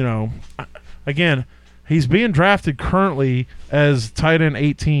expecting, again, he's being drafted currently as tight end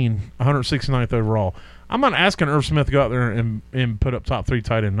 18, 169th overall. I'm not asking Irv Smith to go out there and put up top 3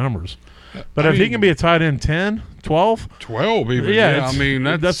 tight end numbers. But if he can be a tight end 10, 12, 12 even. yeah, I mean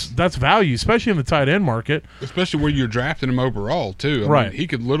that's value, especially in the tight end market. especially where you're drafting him overall too. I Right. mean, he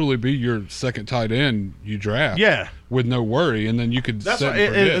could literally be your second tight end you draft. Yeah. With no worry, and then you could That's set what,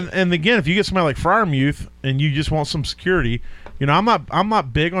 and forget. and again, if you get somebody like Freiermuth and you just want some security, I'm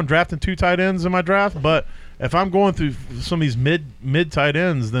not big on drafting 2 tight ends in my draft, but if I'm going through some of these mid tight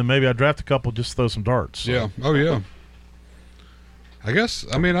ends, then maybe I draft a couple just to throw some darts. So. Yeah. Oh yeah. I guess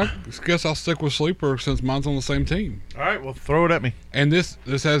I'll stick with sleeper since mine's on the same team. All right, well, throw it at me. And this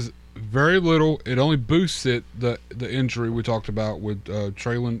has very little. It only boosts it the injury we talked about with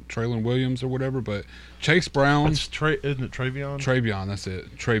Traylon Williams or whatever. But Chase Brown, Isn't it Travion? Travion, that's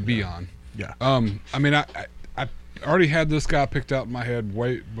it. Travion. Yeah. I mean, I already had this guy picked out in my head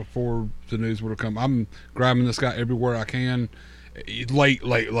way before the news would have come. I'm grabbing this guy everywhere I can, late,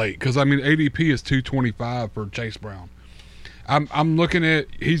 because I mean ADP is 225 for Chase Brown. I'm looking at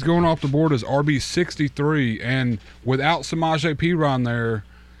he's going off the board as RB 63, and without Samaje Perine there,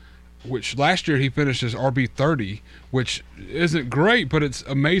 which last year he finished as RB 30, which isn't great, but it's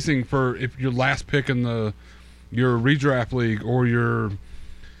amazing for if your last pick in your redraft league or your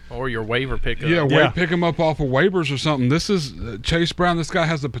waiver pickup. pick him up off of waivers or something. This is Chase Brown. This guy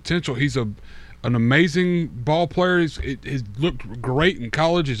has the potential. He's an amazing ball player. He's looked great in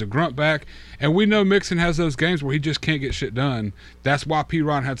college. He's a grunt back. And we know Mixon has those games where he just can't get shit done. That's why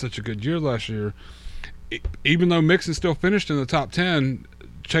Perine had such a good year last year. Even though Mixon still finished in the top 10,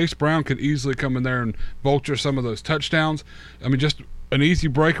 Chase Brown could easily come in there and vulture some of those touchdowns. I mean, just an easy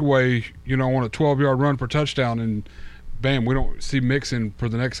breakaway, on a 12-yard run for touchdown, and bam, we don't see Mixon for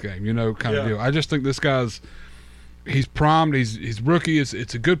the next game, kind of deal. I just think this he's primed. He's rookie. It's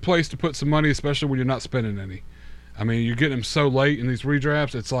a good place to put some money, especially when you're not spending any. I mean, you're getting him so late in these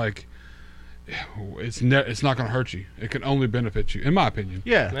redrafts. It's like it's not going to hurt you. It can only benefit you, in my opinion.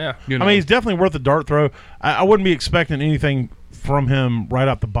 Yeah. Yeah. I mean, he's definitely worth a dart throw. I wouldn't be expecting anything from him right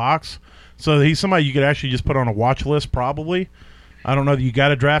out the box. So he's somebody you could actually just put on a watch list probably. I don't know that you got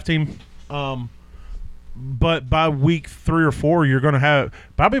to draft him. But by week 3 or 4, you're going to have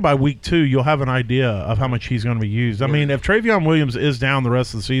 – probably by week 2, you'll have an idea of how much he's going to be used. I mean, if Travion Williams is down the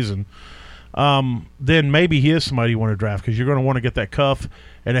rest of the season, then maybe he is somebody you want to draft because you're going to want to get that cuff.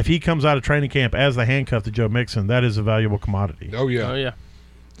 And if he comes out of training camp as the handcuff to Joe Mixon, that is a valuable commodity. Oh, yeah. Oh, yeah.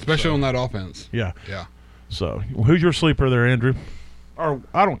 Especially on that offense. Yeah. Yeah. So, who's your sleeper there, Andrew? Or,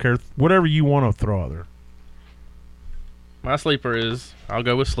 I don't care. Whatever you want to throw out there. My sleeper is, I'll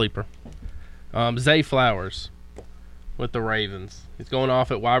go with sleeper, Zay Flowers with the Ravens. He's going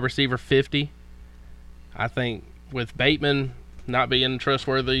off at wide receiver 50. I think with Bateman not being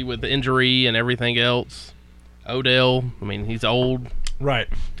trustworthy with the injury and everything else, Odell, I mean, he's old. Right.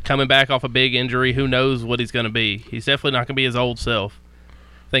 Coming back off a big injury, who knows what he's going to be. He's definitely not going to be his old self.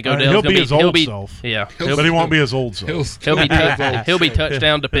 I think Odell's he'll going be to his old self. Yeah. But he won't be his old self. He'll be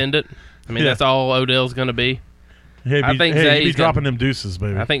touchdown dependent. I mean, that's all Odell's going to be. I think Zay's dropping them deuces,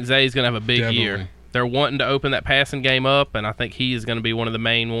 baby. I think Zay's going to have a big year. They're wanting to open that passing game up, and I think he is going to be one of the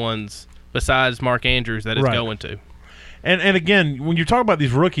main ones besides Mark Andrews that it's going to. And again, when you talk about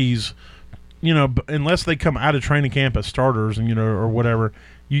these rookies, you know, unless they come out of training camp as starters and, you know, or whatever,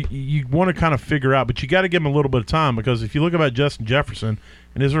 you want to kind of figure out, but you got to give them a little bit of time because if you look about Justin Jefferson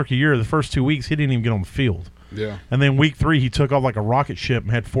in his rookie year, the first 2 weeks he didn't even get on the field. Yeah. And then week 3 he took off like a rocket ship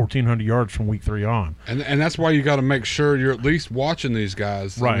and had 1,400 yards from week 3 on. And that's why you got to make sure you're at least watching these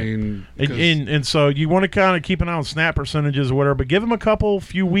guys. Right. I mean, and so you want to kind of keep an eye on snap percentages or whatever, but give them a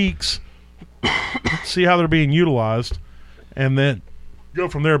few weeks, see how they're being utilized, and then go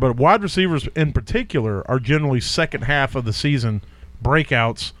from there. But wide receivers in particular are generally second half of the season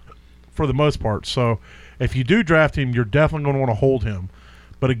breakouts for the most part. So if you do draft him, you're definitely going to want to hold him.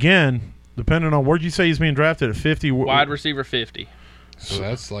 But again, depending on where'd you say he's being drafted at 50? Wide receiver 50. So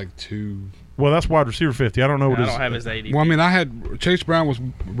that's like 2. Well, that's wide receiver 50. I don't know what I don't have his 80. Well, I mean, I had Chase Brown was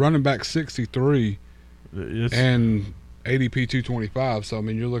running back 63 and ADP 225. So I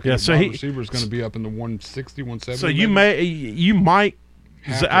mean, you're looking at wide receiver is going to be up in the 160, 170. So you might.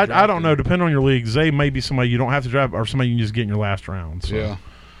 I don't know. Depending on your league, Zay may be somebody you don't have to draft, or somebody you can just get in your last round. So.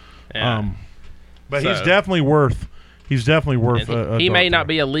 Yeah. But he's definitely worth. He's definitely worth. He may not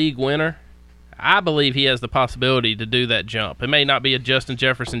be a league winner. I believe he has the possibility to do that jump. It may not be a Justin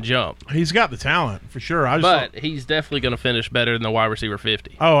Jefferson jump. He's got the talent for sure. But he's definitely going to finish better than the wide receiver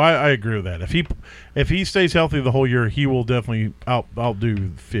 50. Oh, I agree with that. If he stays healthy the whole year, he will definitely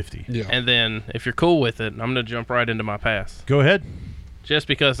outdo 50. Yeah. And then if you're cool with it, I'm going to jump right into my pass. Go ahead. Just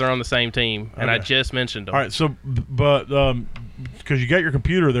because they're on the same team, and I just mentioned them. All right, so, but because you got your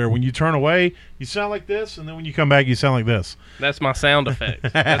computer there, when you turn away, you sound like this, and then when you come back, you sound like this. That's my sound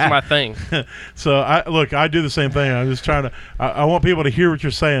effect. That's my thing. So, I do the same thing. I'm just trying to – I want people to hear what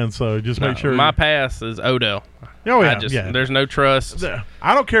you're saying, so just make sure. My pass is Odell. Oh, yeah. There's no trust.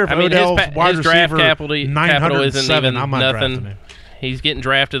 I don't care if Odell's wide his draft receiver capital isn't even I'm not nothing. Him. He's getting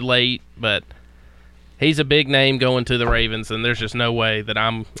drafted late, but – he's a big name going to the Ravens, and there's just no way that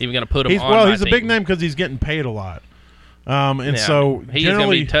I'm even going to put him on my he's a team. big name because he's getting paid a lot. So he's going to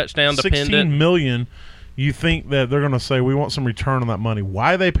be touchdown dependent. $16 million, you think that they're going to say, we want some return on that money.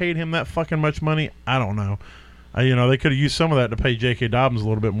 Why they paid him that fucking much money, I don't know. They could have used some of that to pay J.K. Dobbins a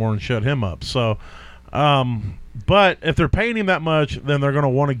little bit more and shut him up. So, but if they're paying him that much, then they're going to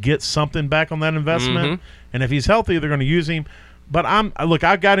want to get something back on that investment. Mm-hmm. And if he's healthy, they're going to use him. But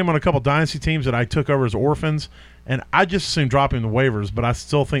I got him on a couple dynasty teams that I took over as orphans, and I just assumed dropping the waivers. But I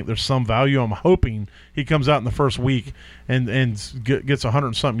still think there's some value. I'm hoping he comes out in the first week and gets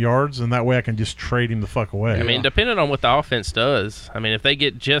 100-something yards, and that way I can just trade him the fuck away. I mean, depending on what the offense does. I mean, if they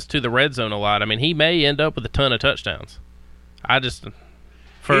get just to the red zone a lot, I mean, he may end up with a ton of touchdowns. He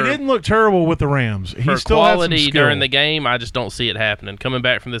didn't look terrible with the Rams. He still quality had some skill during the game. I just don't see it happening. Coming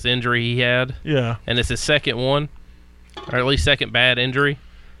back from this injury he had, and it's his second one. Or at least second bad injury.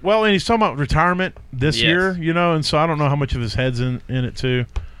 Well, and he's talking about retirement this year, and so I don't know how much of his head's in it too.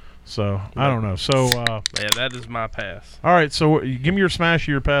 So I don't know. So that is my pass. All right, so give me your smash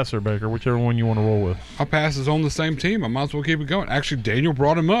or your pass there, Baker, whichever one you want to roll with. My pass is on the same team. I might as well keep it going. Actually, Daniel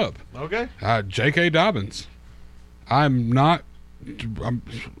brought him up. Okay. J.K. Dobbins. I'm not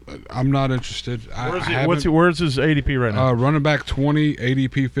interested. Where's his ADP right now? Running back 20,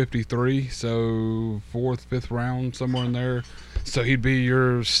 ADP 53, so 4th, 5th round, somewhere in there. So he'd be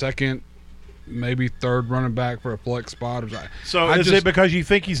your second, maybe third running back for a flex spot. So is it because you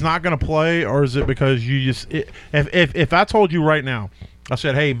think he's not going to play, or is it because you just if I told you right now, I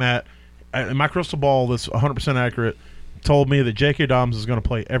said, hey, Matt, my crystal ball that's 100% accurate told me that J.K. Dobbins is going to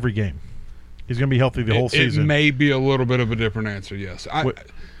play every game. He's going to be healthy the whole season. It may be a little bit of a different answer, yes.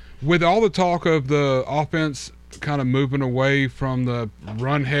 With all the talk of the offense kind of moving away from the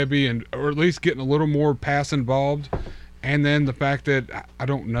run heavy or at least getting a little more pass involved, and then the fact that I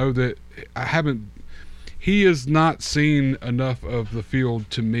don't know that I haven't he has not seen enough of the field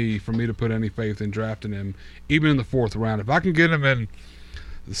to me for me to put any faith in drafting him, even in the 4th round. If I can get him in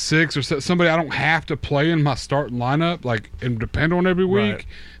the 6th or somebody I don't have to play in my starting lineup, like, and depend on every week, Right.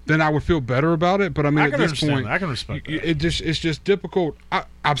 then I would feel better about it. But I mean, at this point, I can respect that. it's just difficult.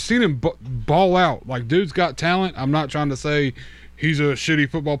 I've seen him ball out. Like, dude's got talent. I'm not trying to say he's a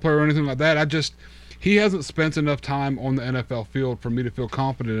shitty football player or anything like that. He hasn't spent enough time on the NFL field for me to feel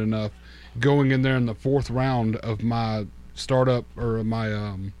confident enough going in there in the 4th round of my startup or my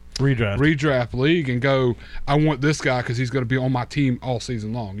redraft league and go, I want this guy because he's going to be on my team all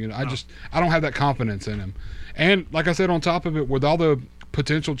season long. You know, I don't have that confidence in him. And like I said, on top of it, with all the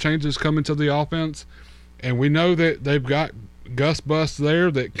potential changes coming to the offense, and we know that they've got Gus Bus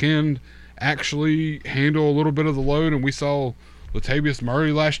there that can actually handle a little bit of the load, and we saw Latavius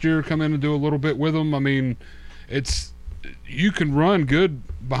Murray last year come in and do a little bit with them. I mean, you can run good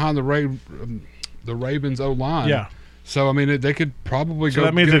behind the Ravens O-line. Yeah. So, I mean, they could probably go. So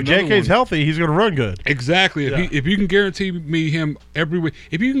that means if JK's healthy, he's going to run good. Exactly. Yeah. If you can guarantee me him every week,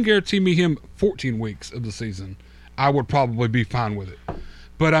 if you can guarantee me him 14 weeks of the season, I would probably be fine with it.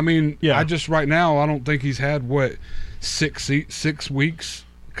 But, I mean, Yeah. right now, I don't think he's had, 6 weeks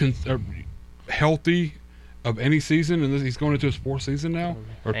healthy of any season, and he's going into his 4th season now,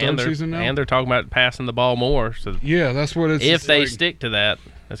 or 3rd season now. And they're talking about passing the ball more. So Yeah, that's what it's. if they like, stick to that,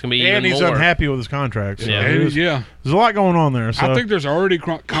 that's going to be And even he's more. unhappy with his contract. So Yeah. and, there's a lot going on there. So I think there's already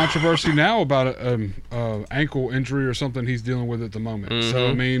controversy now about a ankle injury or something he's dealing with at the moment. So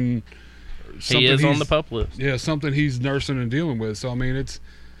I mean, He is on the pup list. Yeah, something he's nursing and dealing with. So I mean,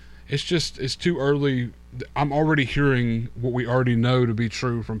 it's too early. I'm already hearing what we already know to be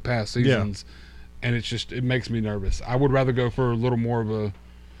true from past seasons, and it makes me nervous. I would rather go for a little more of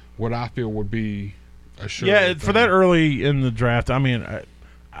what I feel would be a sure. Yeah, for that early in the draft, I mean,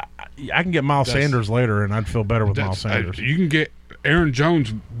 I can get Miles Sanders later, and I'd feel better with Miles Sanders. You can get Aaron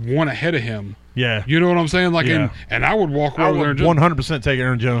Jones one ahead of him. Yeah. You know what I'm saying? Like, Yeah. and I would walk I over there would and just 100% take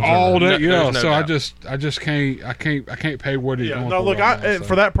Aaron Jones all over. day. There's no So doubt. I just can't pay what he's going No, for. look, right now, so.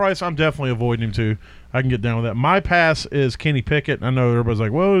 for that price, I'm definitely avoiding him too. I can get down with that. My pass is Kenny Pickett. I know everybody's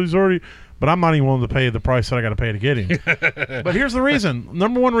like, well, he's already, but I'm not even willing to pay the price that I got to pay to get him. But here's the reason.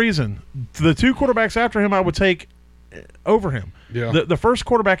 Number one reason. The 2 quarterbacks after him I would take over him. Yeah. The first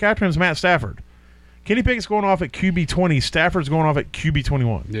quarterback after him is Matt Stafford. Kenny Pickett's going off at QB 20. Stafford's going off at QB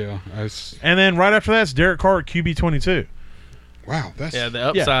 21. Yeah. And then right after that, it's Derek Carr at QB 22. Wow. That's The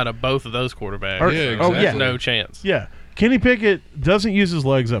upside of both of those quarterbacks. Or- Yeah, oh, There's yeah. no chance. Yeah. Kenny Pickett doesn't use his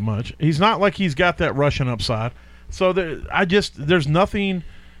legs that much. He's not like he's got that rushing upside. So there's nothing.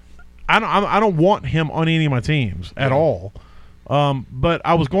 I don't want him on any of my teams at all. But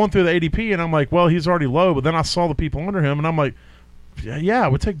I was going through the ADP and I'm like, well, he's already low. But then I saw the people under him and I'm like, yeah, I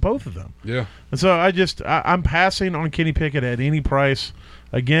would take both of them. Yeah. And so I'm passing on Kenny Pickett at any price.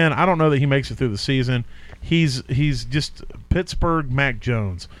 Again, I don't know that he makes it through the season. He's just Pittsburgh Mac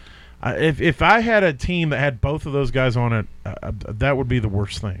Jones. If I had a team that had both of those guys on it, that would be the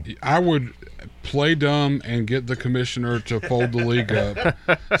worst thing. I would play dumb and get the commissioner to fold the league up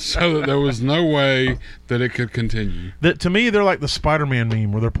so that there was no way that it could continue. To me, they're like the Spider-Man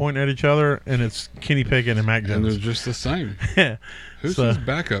meme where they're pointing at each other, and it's Kenny Pickett and Mac And they're Jones. just the same. Who's So- his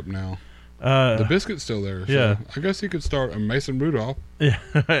backup now? The Biscuit's still there. So yeah. I guess he could start a Mason Rudolph. Yeah,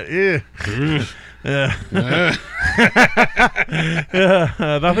 yeah, yeah. Yeah.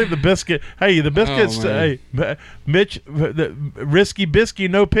 I think the biscuit. Hey, the biscuits. Oh, man. Hey, Mitch, the risky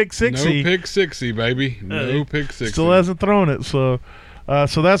biscuit, no pick sixty. No pick 60, baby. No pick 60. Still hasn't thrown it. So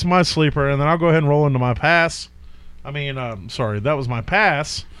that's my sleeper, and then I'll go ahead and roll into my pass. Sorry, that was my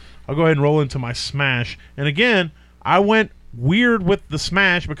pass. I'll go ahead and roll into my smash. And again, I went weird with the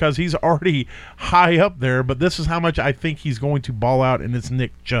smash because he's already high up there, but this is how much I think he's going to ball out, and it's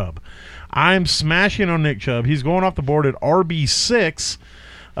Nick Chubb. I'm smashing on Nick Chubb. He's going off the board at RB6,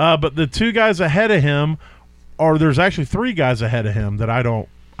 but the 2 guys ahead of him there's actually 3 guys ahead of him that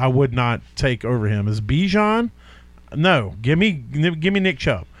I would not take over him. Is Bijan? No, give me Nick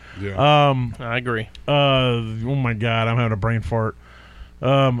Chubb. Yeah. I agree. Oh my God, I'm having a brain fart.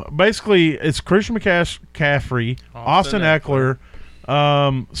 Basically, it's Christian McCaffrey, Austin Eckler,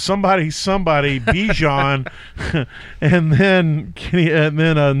 somebody, Bijan, and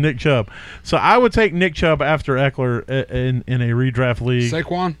then Nick Chubb. So I would take Nick Chubb after Eckler in a redraft league.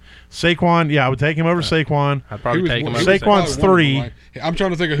 Saquon, yeah, I would take him over Saquon. I'd probably take him over Saquon's 3. I'm trying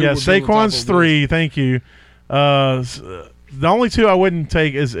to think of who. Yeah, would be on the top Saquon's of 3. Thank you. The only 2 I wouldn't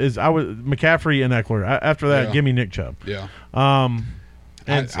take is McCaffrey and Eckler. After that, Yeah. give me Nick Chubb. Yeah.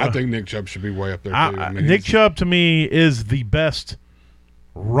 And I think Nick Chubb should be way up there too. Nick Chubb to me is the best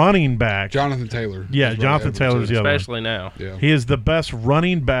running back. Jonathan Taylor. Yeah, Jonathan Taylor's the other one. Especially now. Yeah. He is the best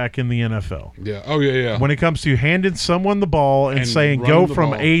running back in the NFL. Yeah. Oh, yeah. When it comes to handing someone the ball and saying running go the from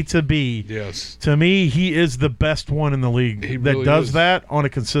ball. A to B, Yes. to me, he is the best one in the league He that really does is. that on a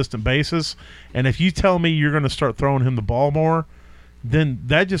consistent basis. And if you tell me you're going to start throwing him the ball more, then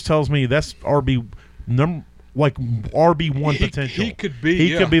that just tells me that's RB1 potential. He could be.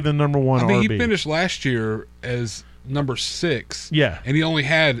 He could be the number one I mean, RB. he finished last year as number 6. Yeah. And he only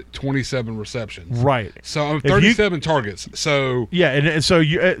had 27 receptions. Right. So 37 targets. So Yeah, and so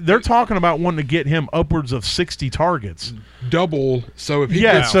they're talking about wanting to get him upwards of 60 targets. double. So if he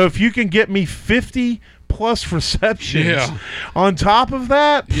Yeah, gets, so if you can get me 50 plus receptions Yeah. on top of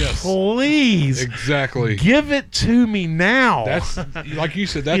that, Yes. please exactly. give it to me now. That's like you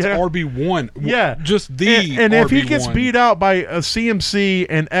said. That's Yeah. RB1. Yeah, just the. and if he RB1. gets beat out by a CMC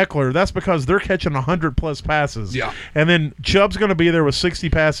and Eckler, that's because they're catching 100 plus passes. Yeah. And then Chubb's going to be there with 60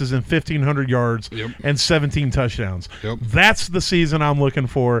 passes and 1,500 yards Yep. and 17 touchdowns. Yep. That's the season I'm looking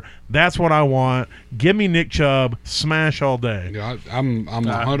for. That's what I want. Give me Nick Chubb, smash all day. Yeah, I'm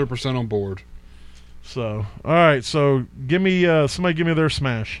 100% on board. So, all right. So, give me somebody. Give me their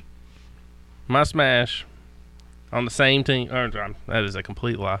smash. My smash on the same team. That is a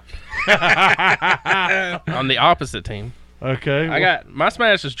complete lie. On the opposite team. Okay. I got my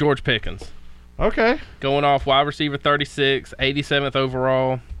smash is George Pickens. Okay. Going off wide receiver 36, 87th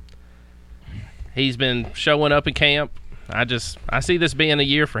overall. He's been showing up in camp. I see this being a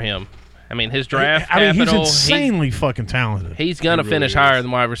year for him. I mean, his draft I mean, capital. he's insanely fucking talented. He's going to really finish is. higher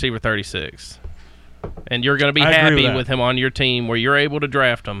than wide receiver 36. And you're going to be I agree happy with that. with him on your team where you're able to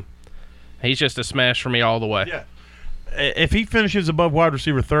draft him. He's just a smash for me all the way. Yeah. If he finishes above wide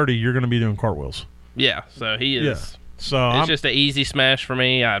receiver 30, you're going to be doing cartwheels. Yeah, so he is. Yeah. So It's I'm just an easy smash for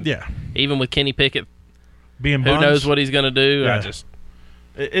me. Even with Kenny Pickett, being who buns, knows what he's going to do. Yeah. He's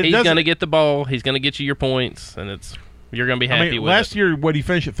doesn't- going to get the ball. He's going to get you your points, and you're going to be happy I mean, with last it. year, what he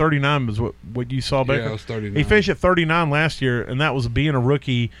finished at 39 was what you saw, Baker. Yeah, it was 39. He finished at 39 last year, and that was being a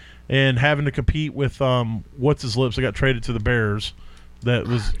rookie and having to compete with what's his lips. I got traded to the Bears. That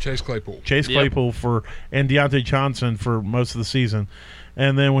was Chase Claypool. Chase Yep. Claypool and Deontay Johnson for most of the season.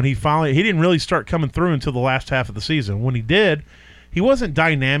 And then when he didn't really start coming through until the last half of the season. When he did, he wasn't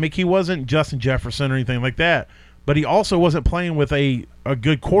dynamic. He wasn't Justin Jefferson or anything like that. But he also wasn't playing with a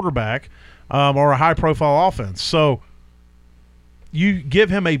good quarterback or a high-profile offense. So you give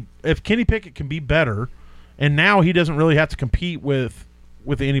him if Kenny Pickett can be better, and now he doesn't really have to compete with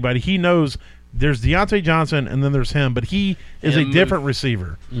anybody. He knows there's Deontay Johnson and then there's him, but he is a different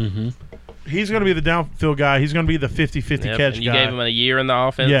receiver. Mm-hmm. He's going to be the downfield guy. He's going to be the 50-50 Yep, catch and you guy. gave him a year in the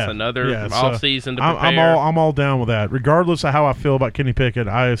offense, another offseason to I'm prepare. I'm all down with that. Regardless of how I feel about Kenny Pickett,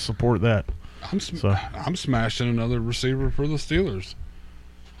 I support that. I'm smashing another receiver for the Steelers.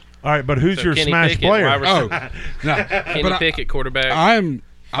 All right, but who's So your Kenny smash Pickett, player? wide Oh, receiver. no. Kenny but Pickett, quarterback. I'm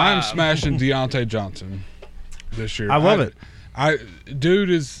smashing Deontay Johnson this year. I love it.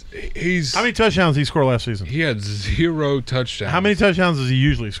 He's How many touchdowns did he score last season? he had 0 touchdowns. How many touchdowns does he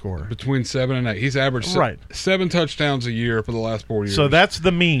usually score? Between 7 and 8. He's averaged Right. 7 touchdowns a year for the last 4 years. So that's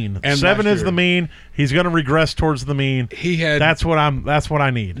the mean. And 7 last is year. the mean. He's going to regress towards the mean. he had That's what I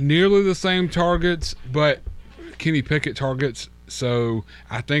need. nearly the same targets, but Kenny Pickett targets. So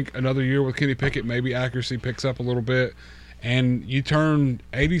I think another year with Kenny Pickett, maybe accuracy picks up a little bit. And you turn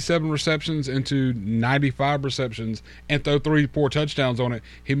 87 receptions into 95 receptions and throw 3-4 touchdowns on it.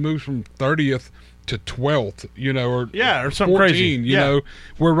 He moves from 30th to 12th, or something 14, crazy. you know,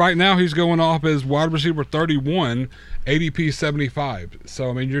 where right now he's going off as wide receiver 31, ADP 75.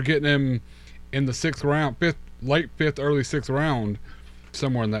 So, I mean, you're getting him in the 6th round, late 5th, early 6th round,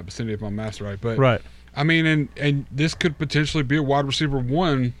 somewhere in that vicinity if my math's right. But, Right. I mean, and this could potentially be a wide receiver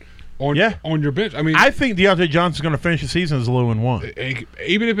 1 on your bench. I mean, I think Deontay Johnson's going to finish the season as low in 1.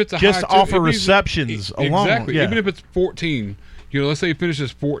 even if it's a Just high offer if he's- receptions alone. exactly. Yeah. Even if it's 14, let's say he finishes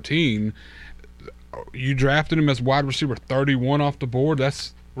 14, you drafted him as wide receiver 31 off the board.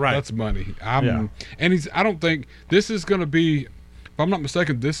 That's Right. That's money. Yeah. And I don't think this is going to be. If I'm not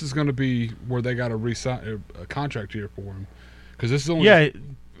mistaken, this is going to be where they got to re-sign a contract year for him, because this is only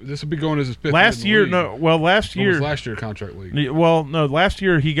this will be going as his 5th last year year, in the league. no. Well, last When was year, last year contract league. well, no, last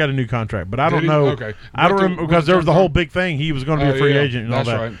year he got a new contract, but I Did don't he? know. Okay. I don't What the- remember because what's there was the the- whole big thing. He was going to be a free yeah, agent and all that's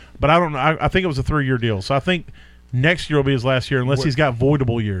that. right. But I don't know. I think it was a 3-year deal. So I think next year will be his last year, unless What- he's got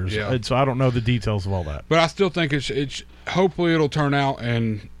voidable years. Yeah. And so I don't know the details of all that. But I still think it's hopefully it'll turn out.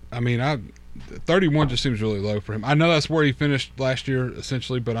 And I mean, 31 just seems really low for him. I know that's where he finished last year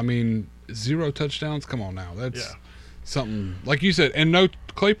essentially, but I mean, 0 touchdowns. Come on now, that's something like you said. And no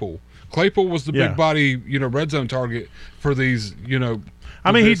Claypool. Claypool was the big body, red zone target for these,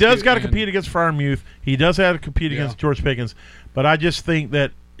 I mean, he does Trubisky got to and- compete against Freiermuth. He does have to compete against George Pickens. But I just think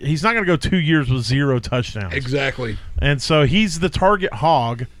that he's not going to go 2 years with 0 touchdowns. Exactly. And so he's the target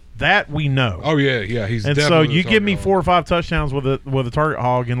hog. That we know. Oh yeah. He's And so definitely you the give me target 4 or 5 touchdowns with a target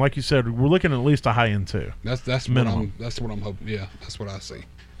hog, and like you said, we're looking at least a high end too. hog. That's minimum. what I'm hoping. Yeah, that's what I see.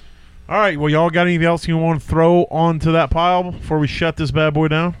 All right. Well, y'all got anything else you want to throw onto that pile before we shut this bad boy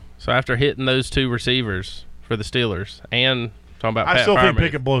down? So after hitting those 2 receivers for the Steelers and talking about I Pat still think Freiermuth,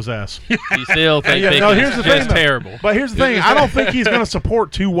 Pickett blows ass. you still think Yeah, Pickett's no, here's the just thing, though. terrible. But here's the thing: I don't think he's going to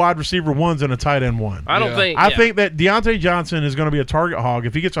support 2 wide receiver ones and a tight end one. I don't Yeah. think. I yeah. think that Deontay Johnson is going to be a target hog.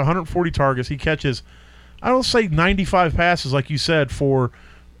 If he gets 140 targets, he catches, I don't say 95 passes, like you said, for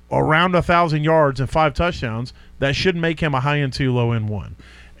around 1,000 yards and 5 touchdowns. That should make him a high end 2, low end 1.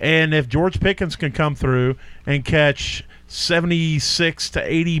 And if George Pickens can come through and catch 76 to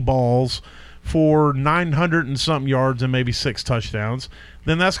 80 balls for 900 and something yards and maybe 6 touchdowns,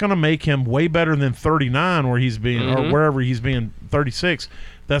 then that's going to make him way better than 39 where he's being, or wherever he's being 36.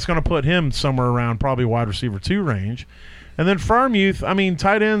 That's going to put him somewhere around probably wide receiver 2 range. And then Freiermuth, I mean,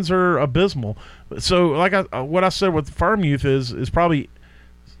 tight ends are abysmal. So like what I said with Freiermuth is probably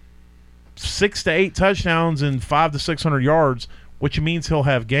 6 to 8 touchdowns and 500 to 600 yards, which means he'll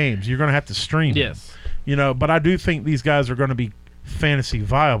have games. You're going to have to stream him. Yes. But I do think these guys are going to be fantasy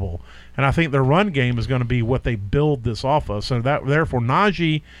viable, and I think their run game is going to be what they build this off of. So that therefore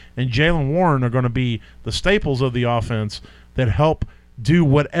Najee and Jalen Warren are going to be the staples of the offense that help do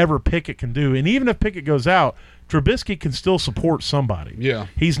whatever Pickett can do. And even if Pickett goes out, Trubisky can still support somebody. Yeah.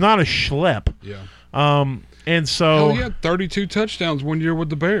 He's not a schlep. Yeah. And so Hell, he had 32 touchdowns one year with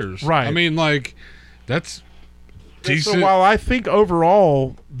the Bears. Right. I mean, like, that's and decent. so while I think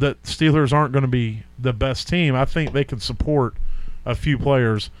overall that Steelers aren't going to be the best team, I think they can support a few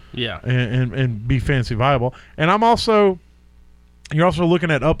players Yeah. and be fantasy viable. And you're also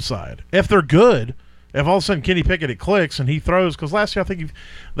looking at upside. If they're good, if all of a sudden Kenny Pickett it clicks and he throws, because last year I think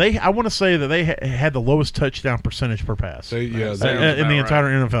I want to say that they had the lowest touchdown percentage per pass They- yeah, in they- the about entire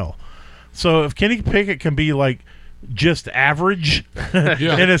NFL. So if Kenny Pickett can be like just average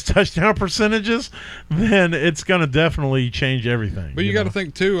in his touchdown percentages, then it's going to definitely change everything. But you got to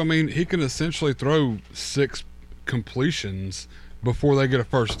think, too, I mean, he can essentially throw 6 completions before they get a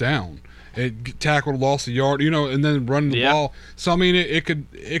first down. It tackled, lost a yard, and then running the ball. So, I mean, it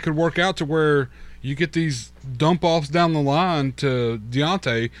could work out to where you get these dump-offs down the line to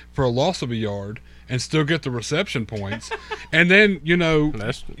Deontay for a loss of a yard and still get the reception points. And then,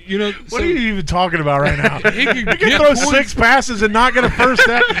 What are you even talking about right now? he can You can get throw points. 6 passes and not get a first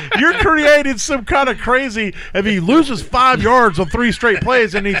down. You're creating some kind of crazy. If he loses 5 yards on 3 straight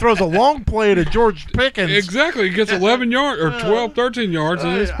plays and he throws a long play to George Pickens, Exactly. He gets 11 yards or 12, 13 yards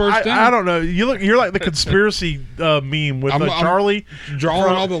and his first down. I don't know. You're like the conspiracy meme with I'm Charlie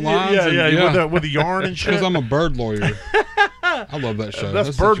drawing all the lines. with the yarn and shit. Because I'm a bird lawyer. I love that show. That's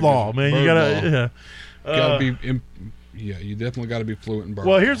such bird a law, good- man. bird You law. gotta. Gotta be. You definitely got to be fluent in bird.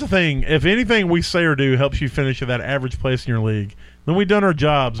 Well, law. here's the thing. If anything we say or do helps you finish at that average place in your league, then we've done our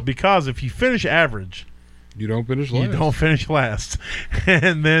jobs. Because if you finish average, you don't finish last. you don't finish last.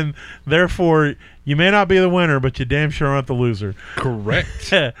 And then, therefore, you may not be the winner, but you damn sure aren't the loser.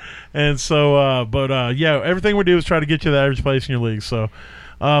 Correct. And so, everything we do is try to get you the average place in your league. So,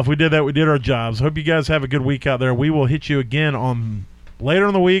 if we did that, we did our jobs. Hope you guys have a good week out there. We will hit you again on later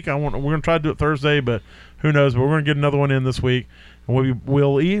in the week. We're going to try to do it Thursday, but who knows? But we're going to get another one in this week. And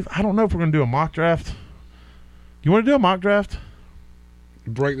I don't know if we're going to do a mock draft. You want to do a mock draft?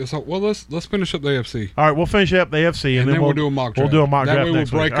 Break this up. Well, let's finish up the AFC. All right, we'll finish up the AFC, And then we'll do a mock draft. We'll do a mock that draft way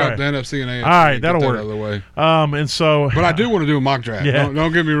next we'll week. break All up right. the NFC and AFC. All right, and that'll get work. That out of the way. And so, But I do want to do a mock draft. Yeah.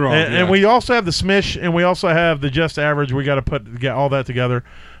 Don't get me wrong. and we also have the Smish, and we also have the Just Average. We got to get all that together.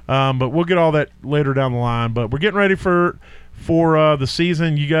 But we'll get all that later down the line. But we're getting ready for the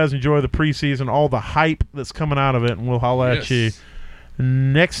season. You guys enjoy the preseason, all the hype that's coming out of it, and we'll holler at you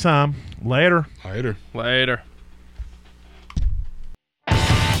next time. Later. Later. Later.